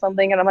Gara feels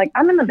something, and I'm like,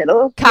 I'm in the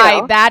middle.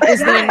 Kai, that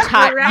is the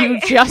entire. You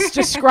just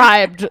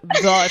described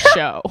the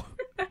show.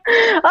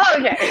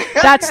 Okay.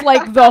 That's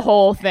like the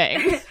whole thing.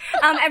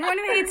 Everyone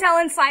who hates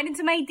Ellen, slide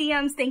into my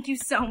DMs. Thank you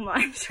so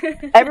much.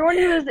 Everyone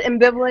who is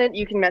ambivalent,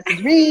 you can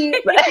message me.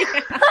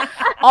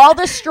 All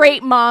the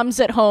straight moms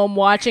at home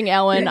watching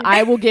Ellen,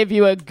 I will give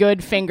you a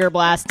good finger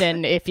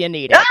blasting if you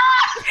need it.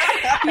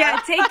 Yeah,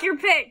 take your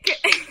pick.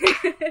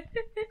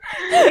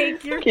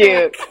 Take your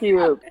Cute, pick.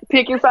 cute.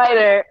 Pick your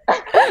fighter.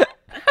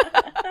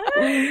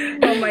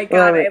 Oh my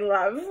god, I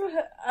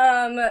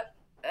love.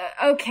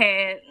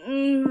 Okay.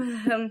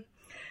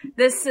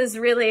 This is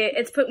really,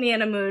 it's put me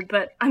in a mood,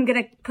 but I'm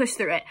gonna push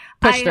through it.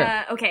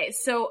 Okay,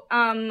 so,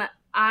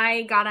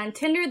 I got on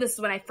Tinder. This is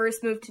when I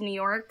first moved to New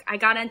York. I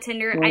got on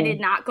Tinder. I did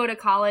not go to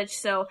college,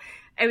 so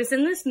I was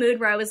in this mood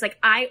where I was like,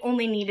 I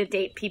only need to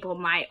date people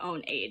my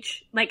own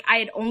age. Like, I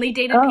had only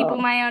dated people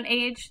my own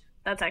age.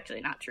 That's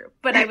actually not true.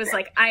 But I was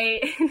like,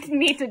 I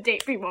need to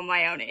date people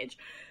my own age.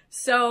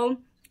 So,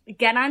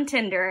 get on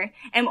Tinder.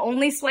 I'm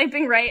only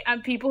swiping right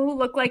on people who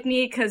look like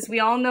me because we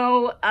all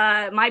know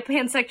my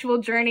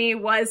pansexual journey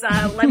was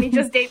let me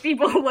just date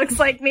people who looks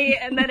like me,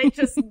 and then it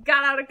just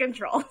got out of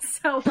control.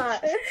 So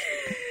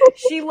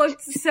she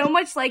looked so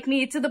much like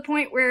me to the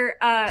point where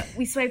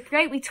we swiped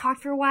right. We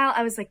talked for a while.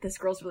 I was like, this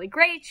girl's really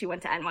great. She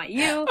went to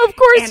NYU. Of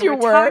course you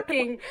were.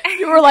 Talking.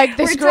 You were like,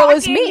 this girl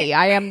is me.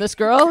 I am this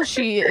girl.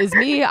 She is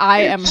me. I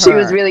am her. She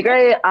was really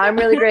great. I'm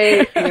really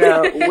great. You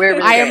know, we're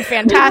really I am great.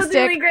 fantastic.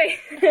 Really great.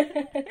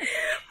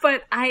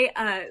 But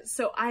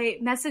so I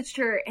messaged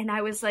her and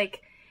I was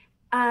like,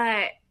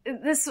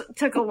 this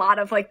took a lot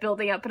of like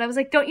building up, but I was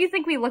like, don't you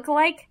think we look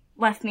alike?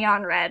 Left me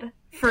on red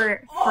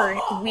for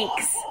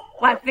weeks.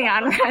 Left me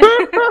on red.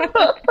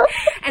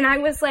 And I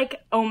was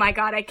like, oh my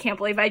god, I can't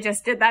believe I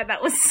just did that.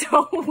 That was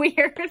so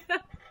weird.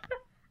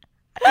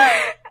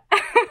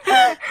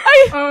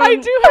 I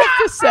do have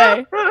to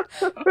say,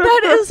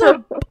 that is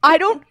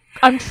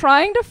I'm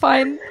trying to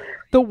find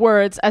the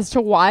words as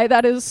to why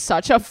that is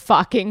such a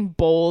fucking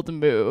bold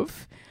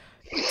move.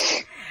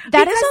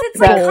 That because is a it's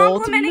like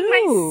bold complimenting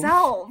move.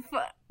 myself.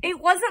 It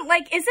wasn't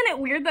like, isn't it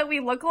weird that we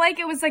look alike?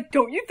 It was like,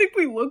 don't you think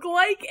we look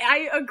alike?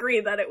 I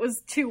agree that it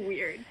was too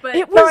weird. But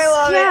It was, No, I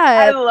love it.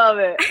 I yeah. love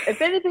it. If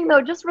anything,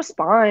 though, just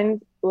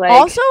respond. Like,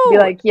 Also- be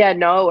like, yeah,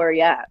 no, or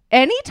yeah.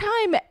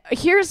 Anytime,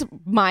 here's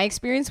my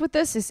experience with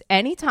this, is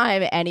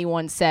anytime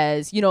anyone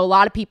says, you know, a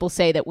lot of people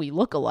say that we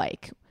look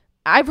alike.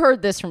 I've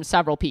heard this from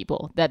several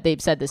people that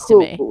they've said this to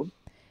me.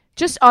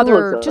 Just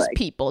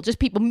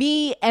people,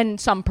 me and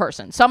some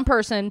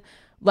person,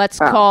 let's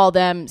call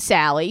them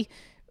Sally.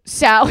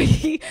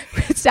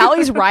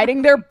 Sally's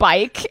riding their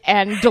bike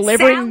and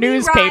delivering Sally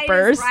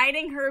newspapers.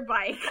 Riding her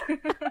bike.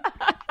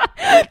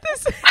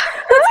 Let's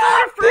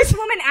call her first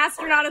woman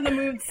astronaut in the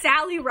moon.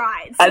 Sally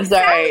rides. I'm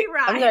sorry. Sally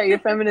rides. I'm sorry. Your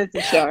feminist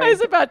is showing. I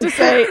was about to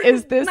say,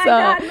 is this My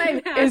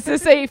bad. is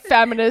this a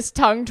feminist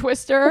tongue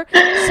twister?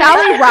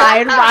 Sally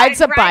rides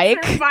a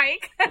bike. Her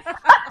bike.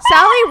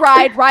 Sally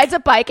rides a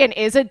bike and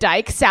is a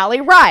dyke. Sally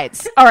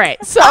rides. All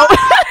right, so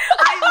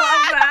I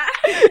love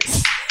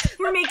that.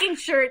 We're making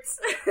shirts.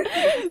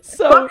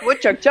 so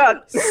Woodchuck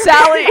Chuck.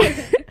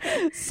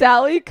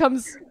 Sally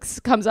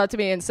comes up to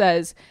me and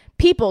says,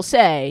 people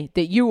say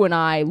that you and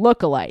I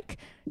look alike.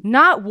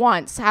 Not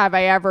once have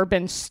I ever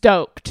been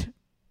stoked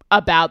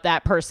about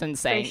that person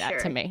saying that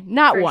to me.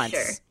 Not once.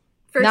 Sure.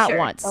 For Not sure.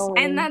 once. Oh.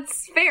 And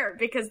that's fair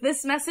because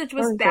this message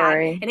was I'm bad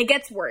sorry. and it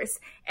gets worse.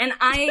 And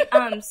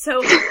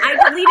so I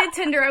deleted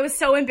Tinder. I was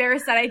so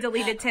embarrassed that I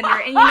deleted Tinder.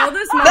 And you know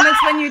those moments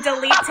when you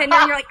delete Tinder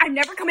and you're like, I'm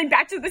never coming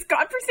back to this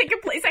godforsaken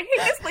place. I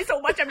hate this place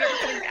so much. I'm never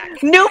coming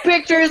back. New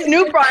pictures,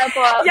 new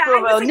profile, Yeah,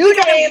 I'm just like, new we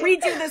gotta name.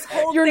 redo this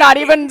whole You're thing. not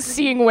even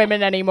seeing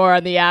women anymore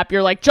on the app.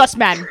 You're like, just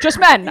men.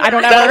 I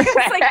don't ever. It's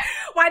like,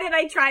 why did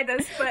I try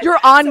this? But You're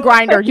on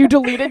Grindr. You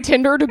deleted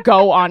Tinder to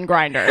go on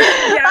Grindr.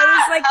 Yeah,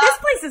 I was like, this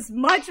place is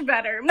much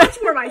better, much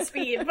more my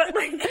speed. But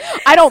like,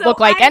 I don't so look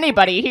like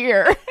anybody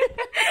here.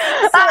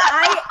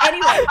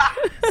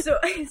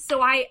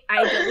 So I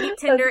delete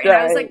Tinder and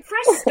I was like,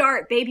 fresh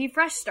start, baby,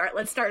 fresh start.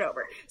 Let's start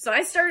over. So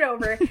I start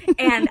over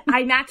and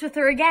I match with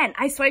her again.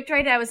 I swiped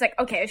right. I was like,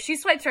 okay, if she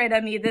swipes right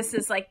at me, this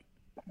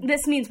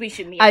means we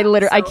should meet.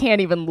 I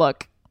can't even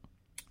look.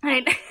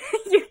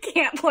 You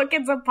can't look.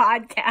 It's a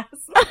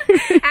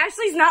podcast.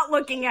 Ashley's not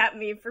looking at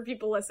me for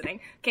people listening.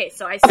 Okay,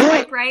 so I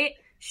swipe right.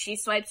 She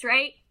swipes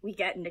right. We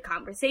get into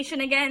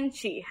conversation again.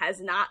 She has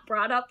not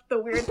brought up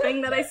the weird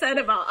thing that I said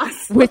about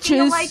us. Which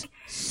looking is alike.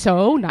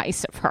 so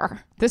nice of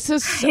her. It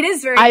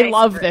is very I nice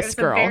love of her. this It was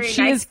a girl. very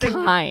She nice is thing.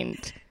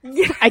 kind.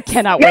 Yes. I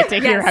cannot wait to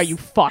hear Yes. how you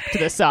fucked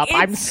this up.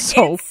 I'm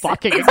so It's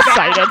fucking bad.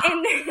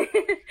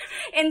 excited.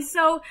 And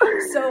so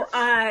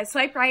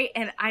swipe right,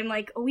 and I'm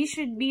like, oh, we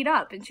should meet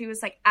up. And she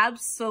was like,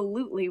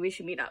 absolutely, we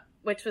should meet up,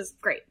 which was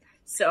great.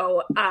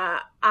 So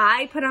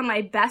I put on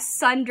my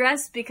best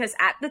sundress because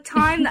at the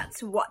time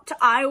that's what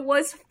I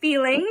was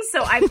feeling.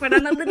 So I put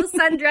on a little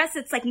sundress.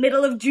 It's like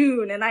middle of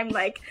June, and I'm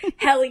like,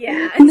 hell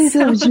yeah!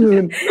 Middle of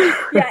June.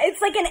 Yeah,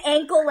 it's like an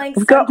ankle length.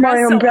 I've got my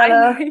sundress,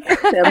 umbrella so I'm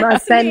like, and my A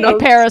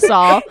sandals.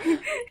 parasol.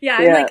 Yeah,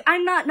 I'm like,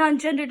 I'm not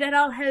non-gendered at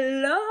all.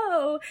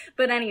 Hello.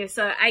 But anyway,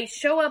 so I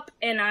show up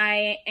and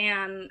I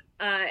am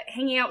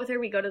hanging out with her.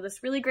 We go to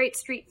this really great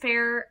street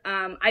fair.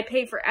 I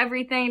pay for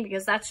everything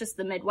because that's just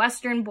the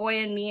Midwestern boy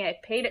in me. I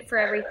paid it for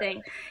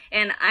everything.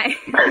 And I...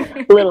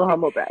 Little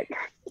humble brag.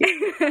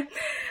 I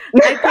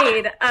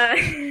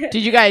paid.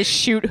 Did you guys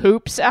shoot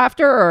hoops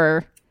after,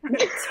 or?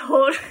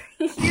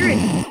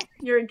 Totally.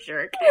 You're a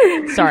jerk.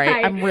 Sorry,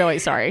 I'm really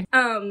sorry.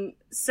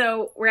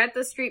 So we're at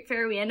the street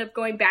fair. We end up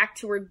going back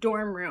to her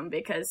dorm room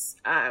because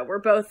we're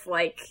both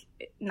like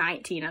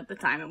 19 at the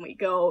time, and we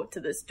go to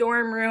this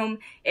dorm room.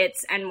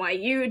 It's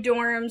NYU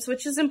dorms,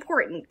 which is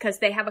important because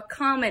they have a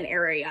common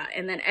area,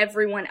 and then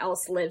everyone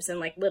else lives in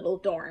like little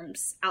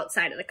dorms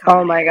outside of the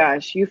common. Oh my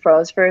gosh, you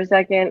froze for a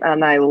second,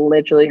 and I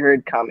literally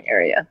heard common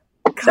area.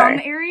 Common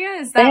area?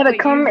 Is that they had a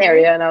common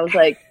area, and I was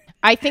like,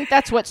 I think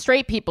that's what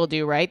straight people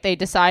do, right? They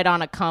decide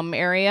on a cum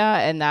area,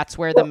 and that's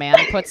where the man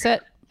puts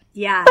it.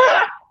 Yeah.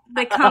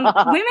 Women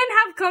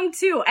have cum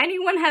too.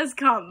 Anyone has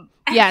cum.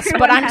 Yes, Everyone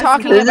but I'm has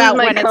talking cum. about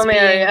when it's cum being,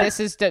 area. this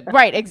is,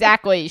 right,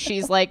 exactly.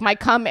 She's like, my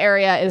cum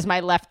area is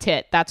my left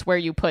tit. That's where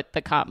you put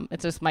the cum.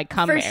 It's just my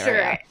cum For area.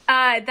 sure.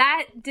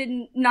 That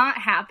did not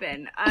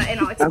happen. And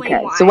I'll explain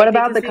okay. why. So what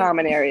about the Because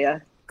common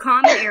area?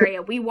 common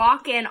area. We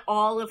walk in,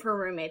 all of her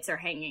roommates are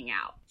hanging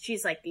out.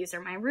 She's like, these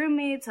are my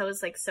roommates. I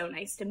was like, so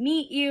nice to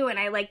meet you. And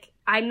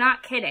I'm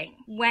not kidding.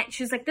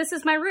 She's like, this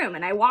is my room.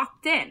 And I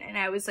walked in and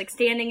I was like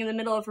standing in the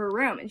middle of her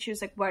room and she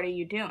was like, what are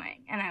you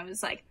doing? And I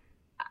was like,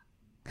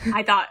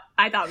 I thought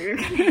we were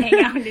going to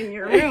hang out in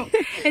your room.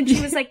 And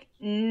she was like,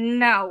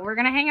 no, we're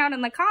going to hang out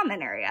in the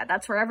common area.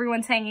 That's where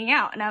everyone's hanging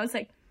out. And I was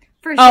like,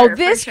 for sure. Oh,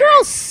 this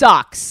girl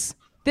sucks.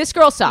 This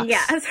girl sucks.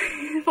 Yes.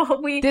 Well,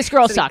 this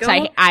girl sucks.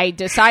 I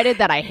decided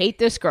that I hate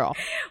this girl.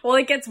 Well,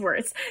 it gets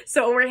worse.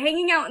 So we're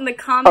hanging out in the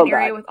common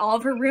area with all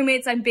of her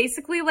roommates. I'm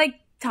basically like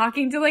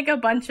talking to like a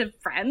bunch of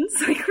friends.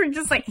 Like we're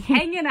just like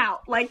hanging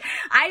out. Like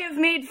I have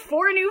made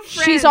 4 new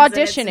friends. She's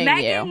auditioning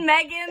Megan,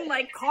 Megan,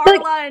 like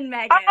Carla and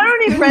Megan. I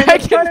don't need friends.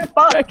 Megan.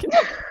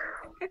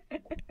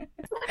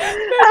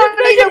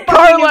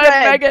 Carla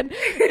and Megan.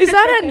 Is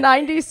that a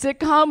 90s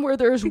sitcom where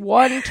there's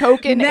one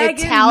token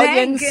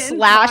Italian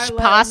 /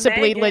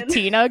 possibly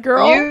Latina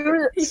girl?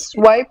 You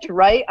swiped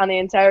right on the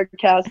entire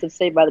cast of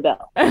Saved by the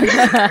Bell.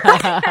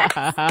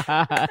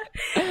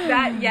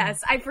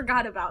 Yes, I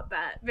forgot about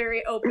that.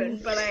 Very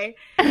open, but I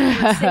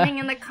was sitting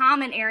in the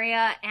common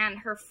area and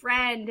her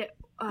friend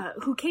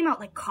who came out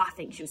like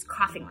coughing. She was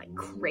coughing like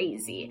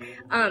crazy.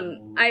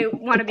 I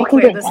want to be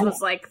clear, this was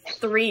like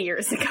 3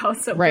 years ago,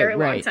 so very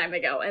long time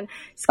ago. And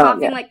she's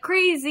coughing like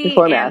crazy.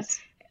 Before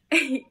mass.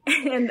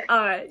 And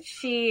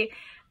she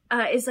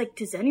is like,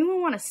 does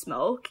anyone want to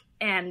smoke?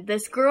 And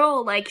this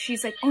girl, like,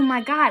 she's like, oh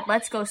my God,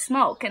 let's go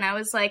smoke. And I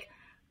was like,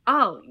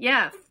 oh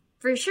yeah,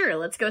 for sure,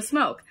 let's go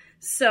smoke.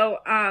 So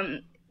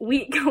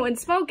we go and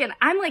smoke, and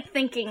I'm like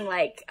thinking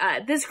like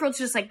this girl's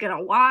just like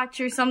gonna watch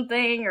or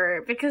something,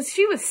 or because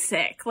she was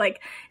sick,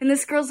 like, and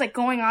this girl's like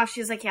going off.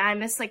 She's like, yeah, I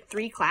missed like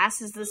 3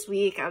 classes this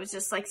week. I was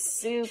just like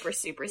super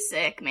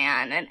sick,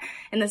 man.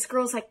 And this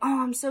girl's like,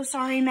 oh, I'm so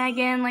sorry,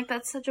 Megan, like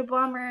that's such a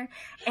bummer.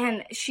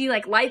 And she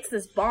like lights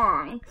this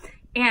bong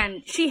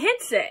and she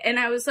hits it, and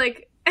I was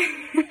like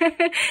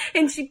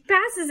and she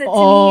passes it to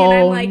me, and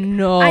I'm like,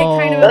 no. I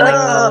kind of like,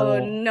 oh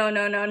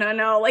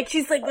no, like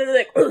she's like literally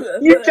like,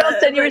 you just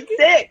said you were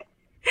sick.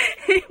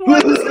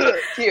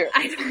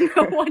 I don't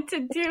know what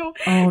to do.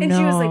 And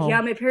she was like, yeah,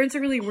 my parents are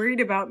really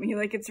worried about me,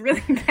 like it's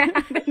really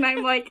bad. And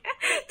I'm like,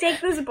 take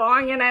this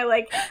bong, and I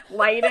like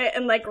light it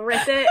and like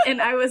rip it,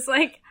 and I was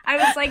like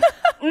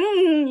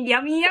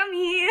yummy.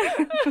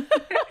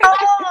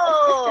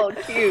 Oh,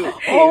 cute.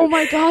 Oh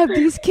my God,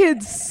 these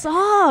kids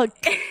suck.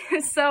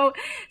 So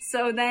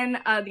then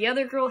the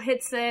other girl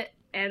hits it,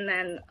 and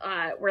then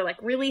we're like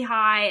really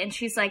high, and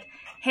she's like,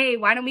 hey,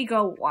 why don't we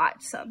go watch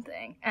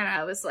something? And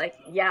I was like,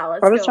 yeah, let's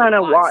go. I was trying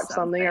to watch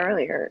something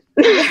earlier.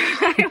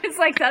 I was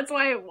like, that's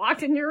why I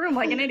walked in your room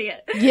like an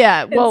idiot.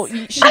 Yeah, well,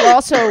 she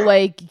also,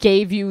 like,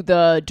 gave you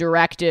the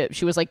directive.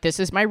 She was like, this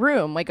is my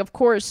room. Like, of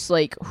course,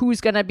 like,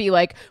 who's gonna be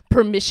like,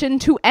 permission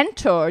to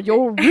enter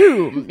your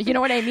room? You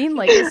know what I mean?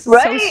 Like, it's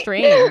so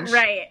strange.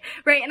 Right.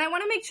 And I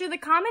want to make sure the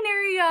common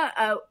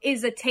area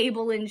is a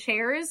table and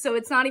chairs, so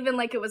it's not even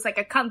like it was like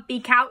a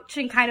comfy couch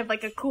and kind of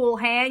like a cool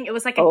hang. It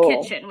was like a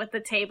kitchen with the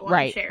table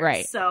and chairs.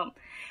 Right. So,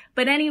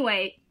 but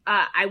anyway,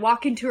 I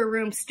walk into her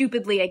room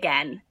stupidly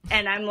again,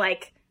 and I'm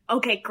like,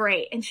 okay,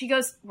 great. And she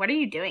goes, what are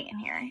you doing in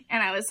here?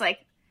 And I was like,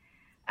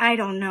 I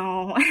don't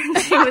know. And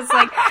she was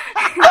like,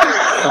 you're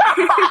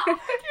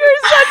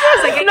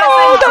such a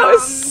that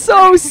was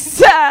so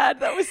sad.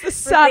 That was the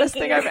saddest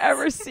thing I've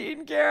ever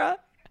seen, Gara.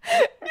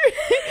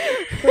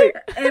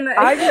 And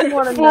I just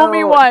want to Fool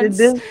me know, once.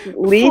 did this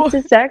lead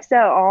to sex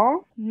at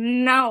all?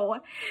 No.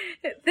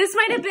 This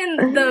might have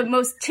been the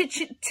most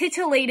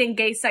titillating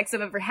gay sex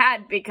I've ever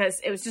had because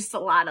it was just a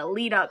lot of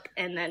lead up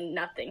and then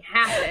nothing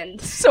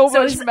happened. So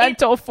much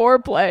mental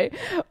foreplay.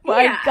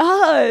 My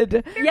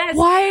God. Yes.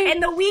 Why?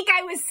 And the week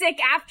I was sick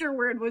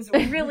afterward was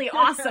really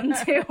awesome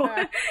too.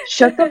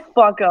 Shut the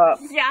fuck up.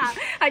 Yeah,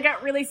 I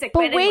got really sick.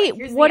 But anyway,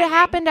 wait, what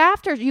happened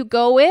after? You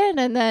go in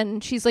and then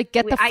she's like,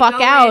 get the fuck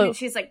go out. in and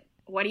she's like,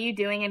 what are you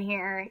doing in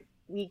here?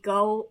 We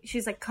go,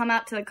 she's like, come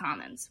out to the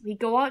comments. We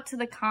go out to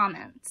the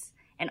comments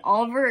and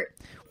all of her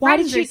Why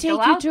friends did she are still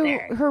take you out to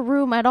there. her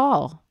room at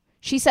all?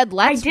 She said,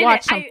 let's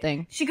watch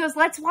something. She goes,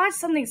 let's watch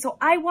something. So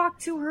I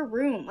walked to her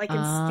room, like, and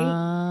stayed.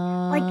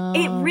 Like,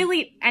 it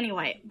really,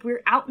 anyway,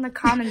 we're out in the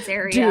commons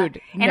area. Dude,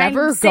 and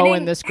never go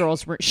in this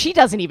girl's room. She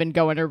doesn't even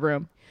go in her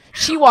room.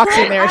 She walks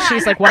in there,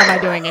 she's like, what am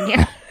I doing in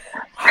here?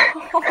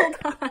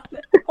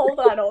 Hold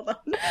on.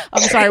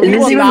 I'm sorry, we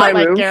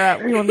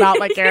will not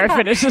let Garrett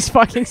finish this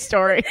fucking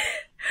story.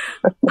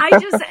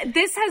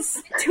 This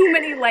has too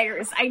many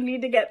layers. I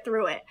need to get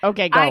through it.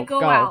 Okay, go. I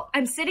go out.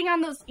 I'm sitting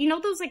on those,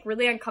 those like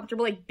really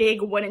uncomfortable, like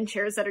big wooden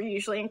chairs that are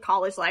usually in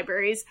college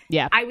libraries.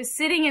 Yeah. I was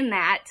sitting in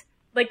that,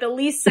 like the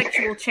least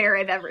sexual chair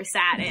I've ever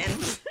sat in.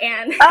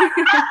 And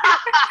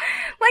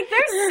like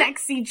there's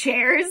sexy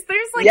chairs.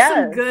 There's like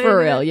some good for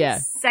real, yeah.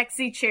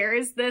 sexy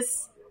chairs.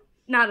 This,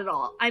 not at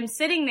all. I'm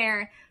sitting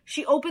there.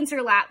 She opens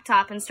her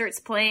laptop and starts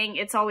playing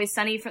It's Always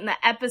Sunny from the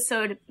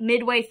episode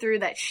midway through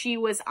that she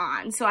was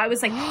on. So I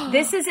was like,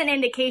 this is an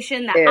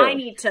indication that I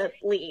need to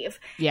leave.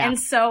 Yeah. And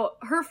so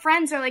her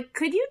friends are like,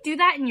 could you do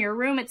that in your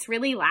room? It's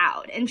really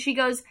loud. And she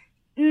goes,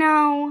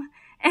 no.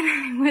 And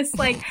I was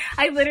like,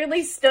 I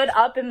literally stood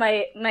up in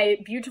my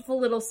beautiful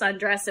little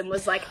sundress and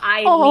was like,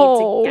 I need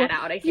to get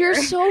out of here. You're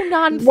so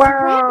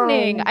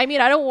non-threatening. Wow. I mean,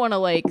 I don't want to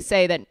like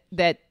say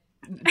that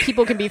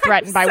people can be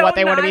threatened by what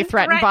they want to be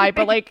threatened by,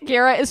 but like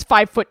Gara is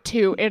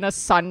 5'2" in a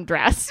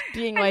sundress,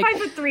 being like,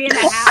 5'3.5".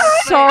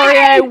 Sorry,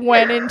 I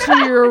went into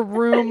your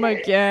room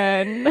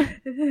again.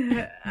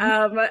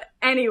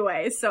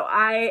 Anyway, so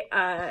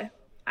I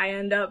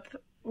end up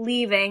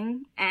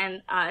leaving,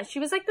 and she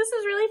was like, "This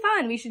is really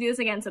fun. We should do this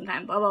again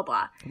sometime." Blah blah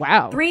blah.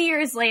 Wow. 3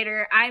 years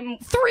later,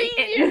 3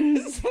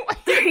 years.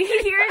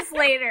 3 years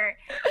later,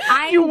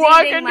 you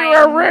walk into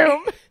her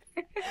room.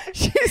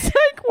 She's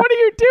like, what are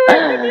you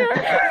doing in here?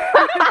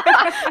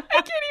 I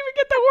can't even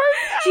get the word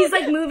out. She's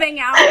like moving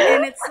out,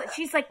 and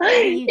she's like, what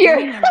are you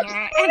doing in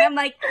here? And I'm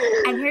like,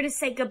 I'm here to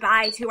say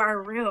goodbye to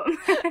our room.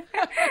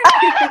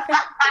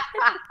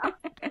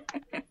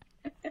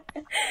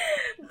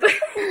 But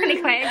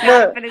anyway, I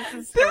gotta finish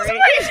the story.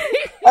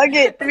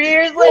 Okay, 3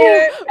 years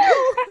later.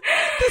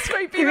 This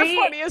might be the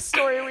funniest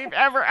story we've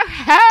ever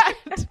had.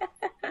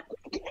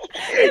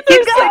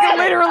 There's like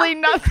literally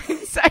nothing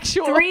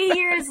sexual. 3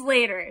 years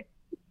later,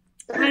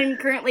 I'm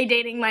currently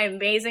dating my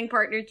amazing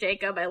partner,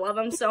 Jacob. I love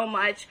him so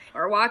much.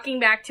 We're walking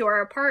back to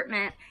our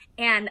apartment,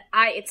 and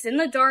it's in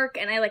the dark,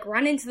 and I like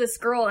run into this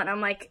girl, and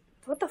I'm like,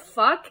 what the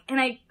fuck? And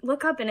I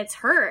look up, and it's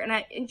her,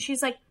 and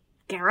she's like,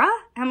 Gara?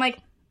 And I'm like,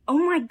 oh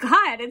my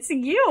God, it's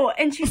you.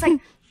 And she's like,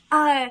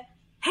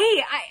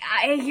 hey,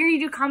 I hear you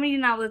do comedy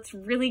now. That's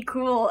really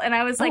cool. And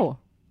I was like, oh,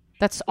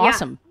 that's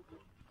awesome.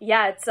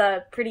 Yeah, it's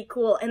pretty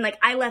cool. And like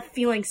I left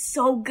feeling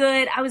so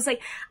good. I was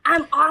like,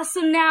 I'm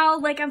awesome now.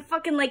 Like I'm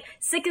fucking like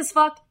sick as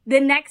fuck. The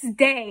next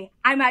day,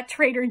 I'm at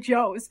Trader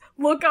Joe's.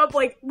 Look up,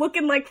 like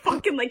looking like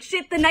fucking like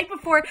shit. The night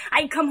before,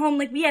 I come home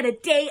like we had a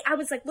date. I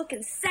was like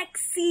looking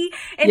sexy,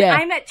 and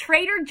I'm at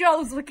Trader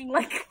Joe's looking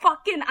like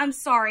fucking. I'm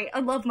sorry, I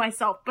love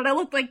myself, but I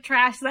looked like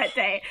trash that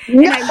day.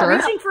 And I'm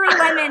reaching for a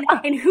lemon,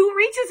 and who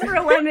reaches for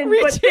a lemon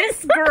but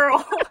this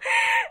girl?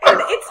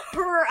 And it's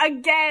her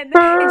again.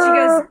 And she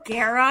goes,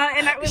 Gara,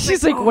 and I was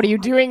She's like, what are you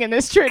doing in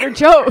this Trader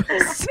Joe's?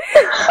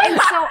 And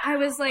so I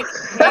was like,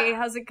 hey,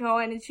 how's it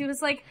going? And she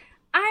was like,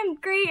 I'm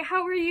great.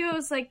 How are you? I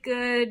was like,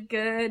 good.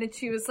 And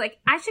she was like,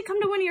 I should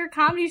come to one of your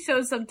comedy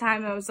shows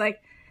sometime. I was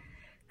like,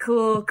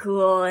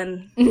 cool.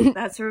 And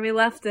that's where we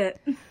left it.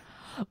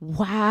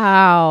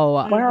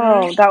 Wow.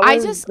 That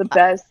was the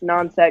best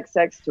non-sex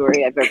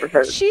story I've ever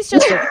heard. She's a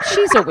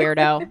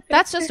weirdo.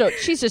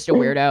 She's just a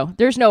weirdo.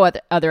 There's no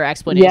other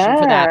explanation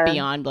for that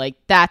beyond like,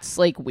 that's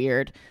like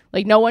weird.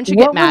 Like no one should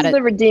get mad at. What was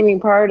the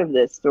redeeming part of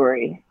this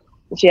story?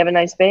 Did she have a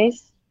nice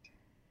face?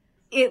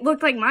 It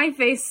looked like my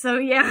face, so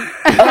yeah.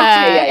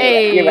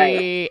 Hey, you're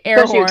right.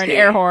 Air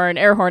horn.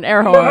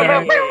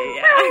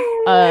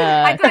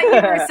 I thought you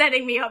were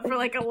setting me up for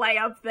like a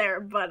layup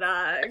there, but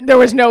there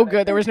was no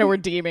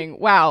redeeming.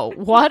 Wow,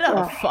 what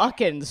a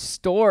fucking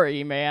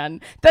story, man.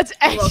 That's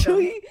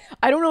actually,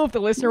 I don't know if the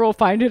listener will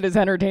find it as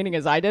entertaining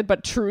as I did,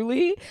 but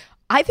truly,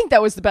 I think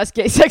that was the best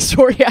gay sex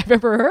story I've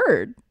ever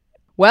heard.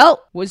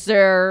 Well, was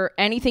there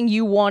anything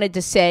you wanted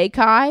to say,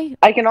 Kai?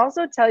 I can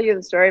also tell you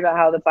the story about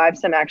how the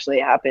 5-some actually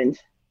happened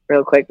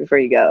real quick before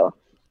you go.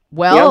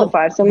 Well, the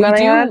 5-some that I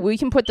had? We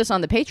can put this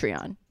on the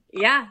Patreon.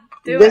 Yeah,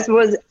 this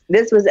was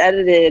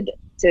edited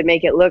to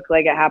make it look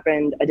like it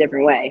happened a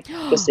different way.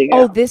 Just so you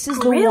Oh, know. this is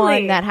the Really?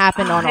 one that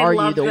happened on I Are You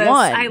love the this.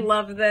 One? I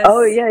love this.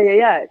 Oh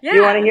yeah. Do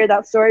you want to hear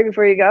that story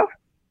before you go?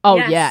 Oh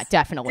Yes. yeah,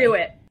 definitely. Do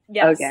it.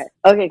 Yes.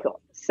 Okay, cool.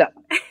 So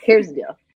here's the deal.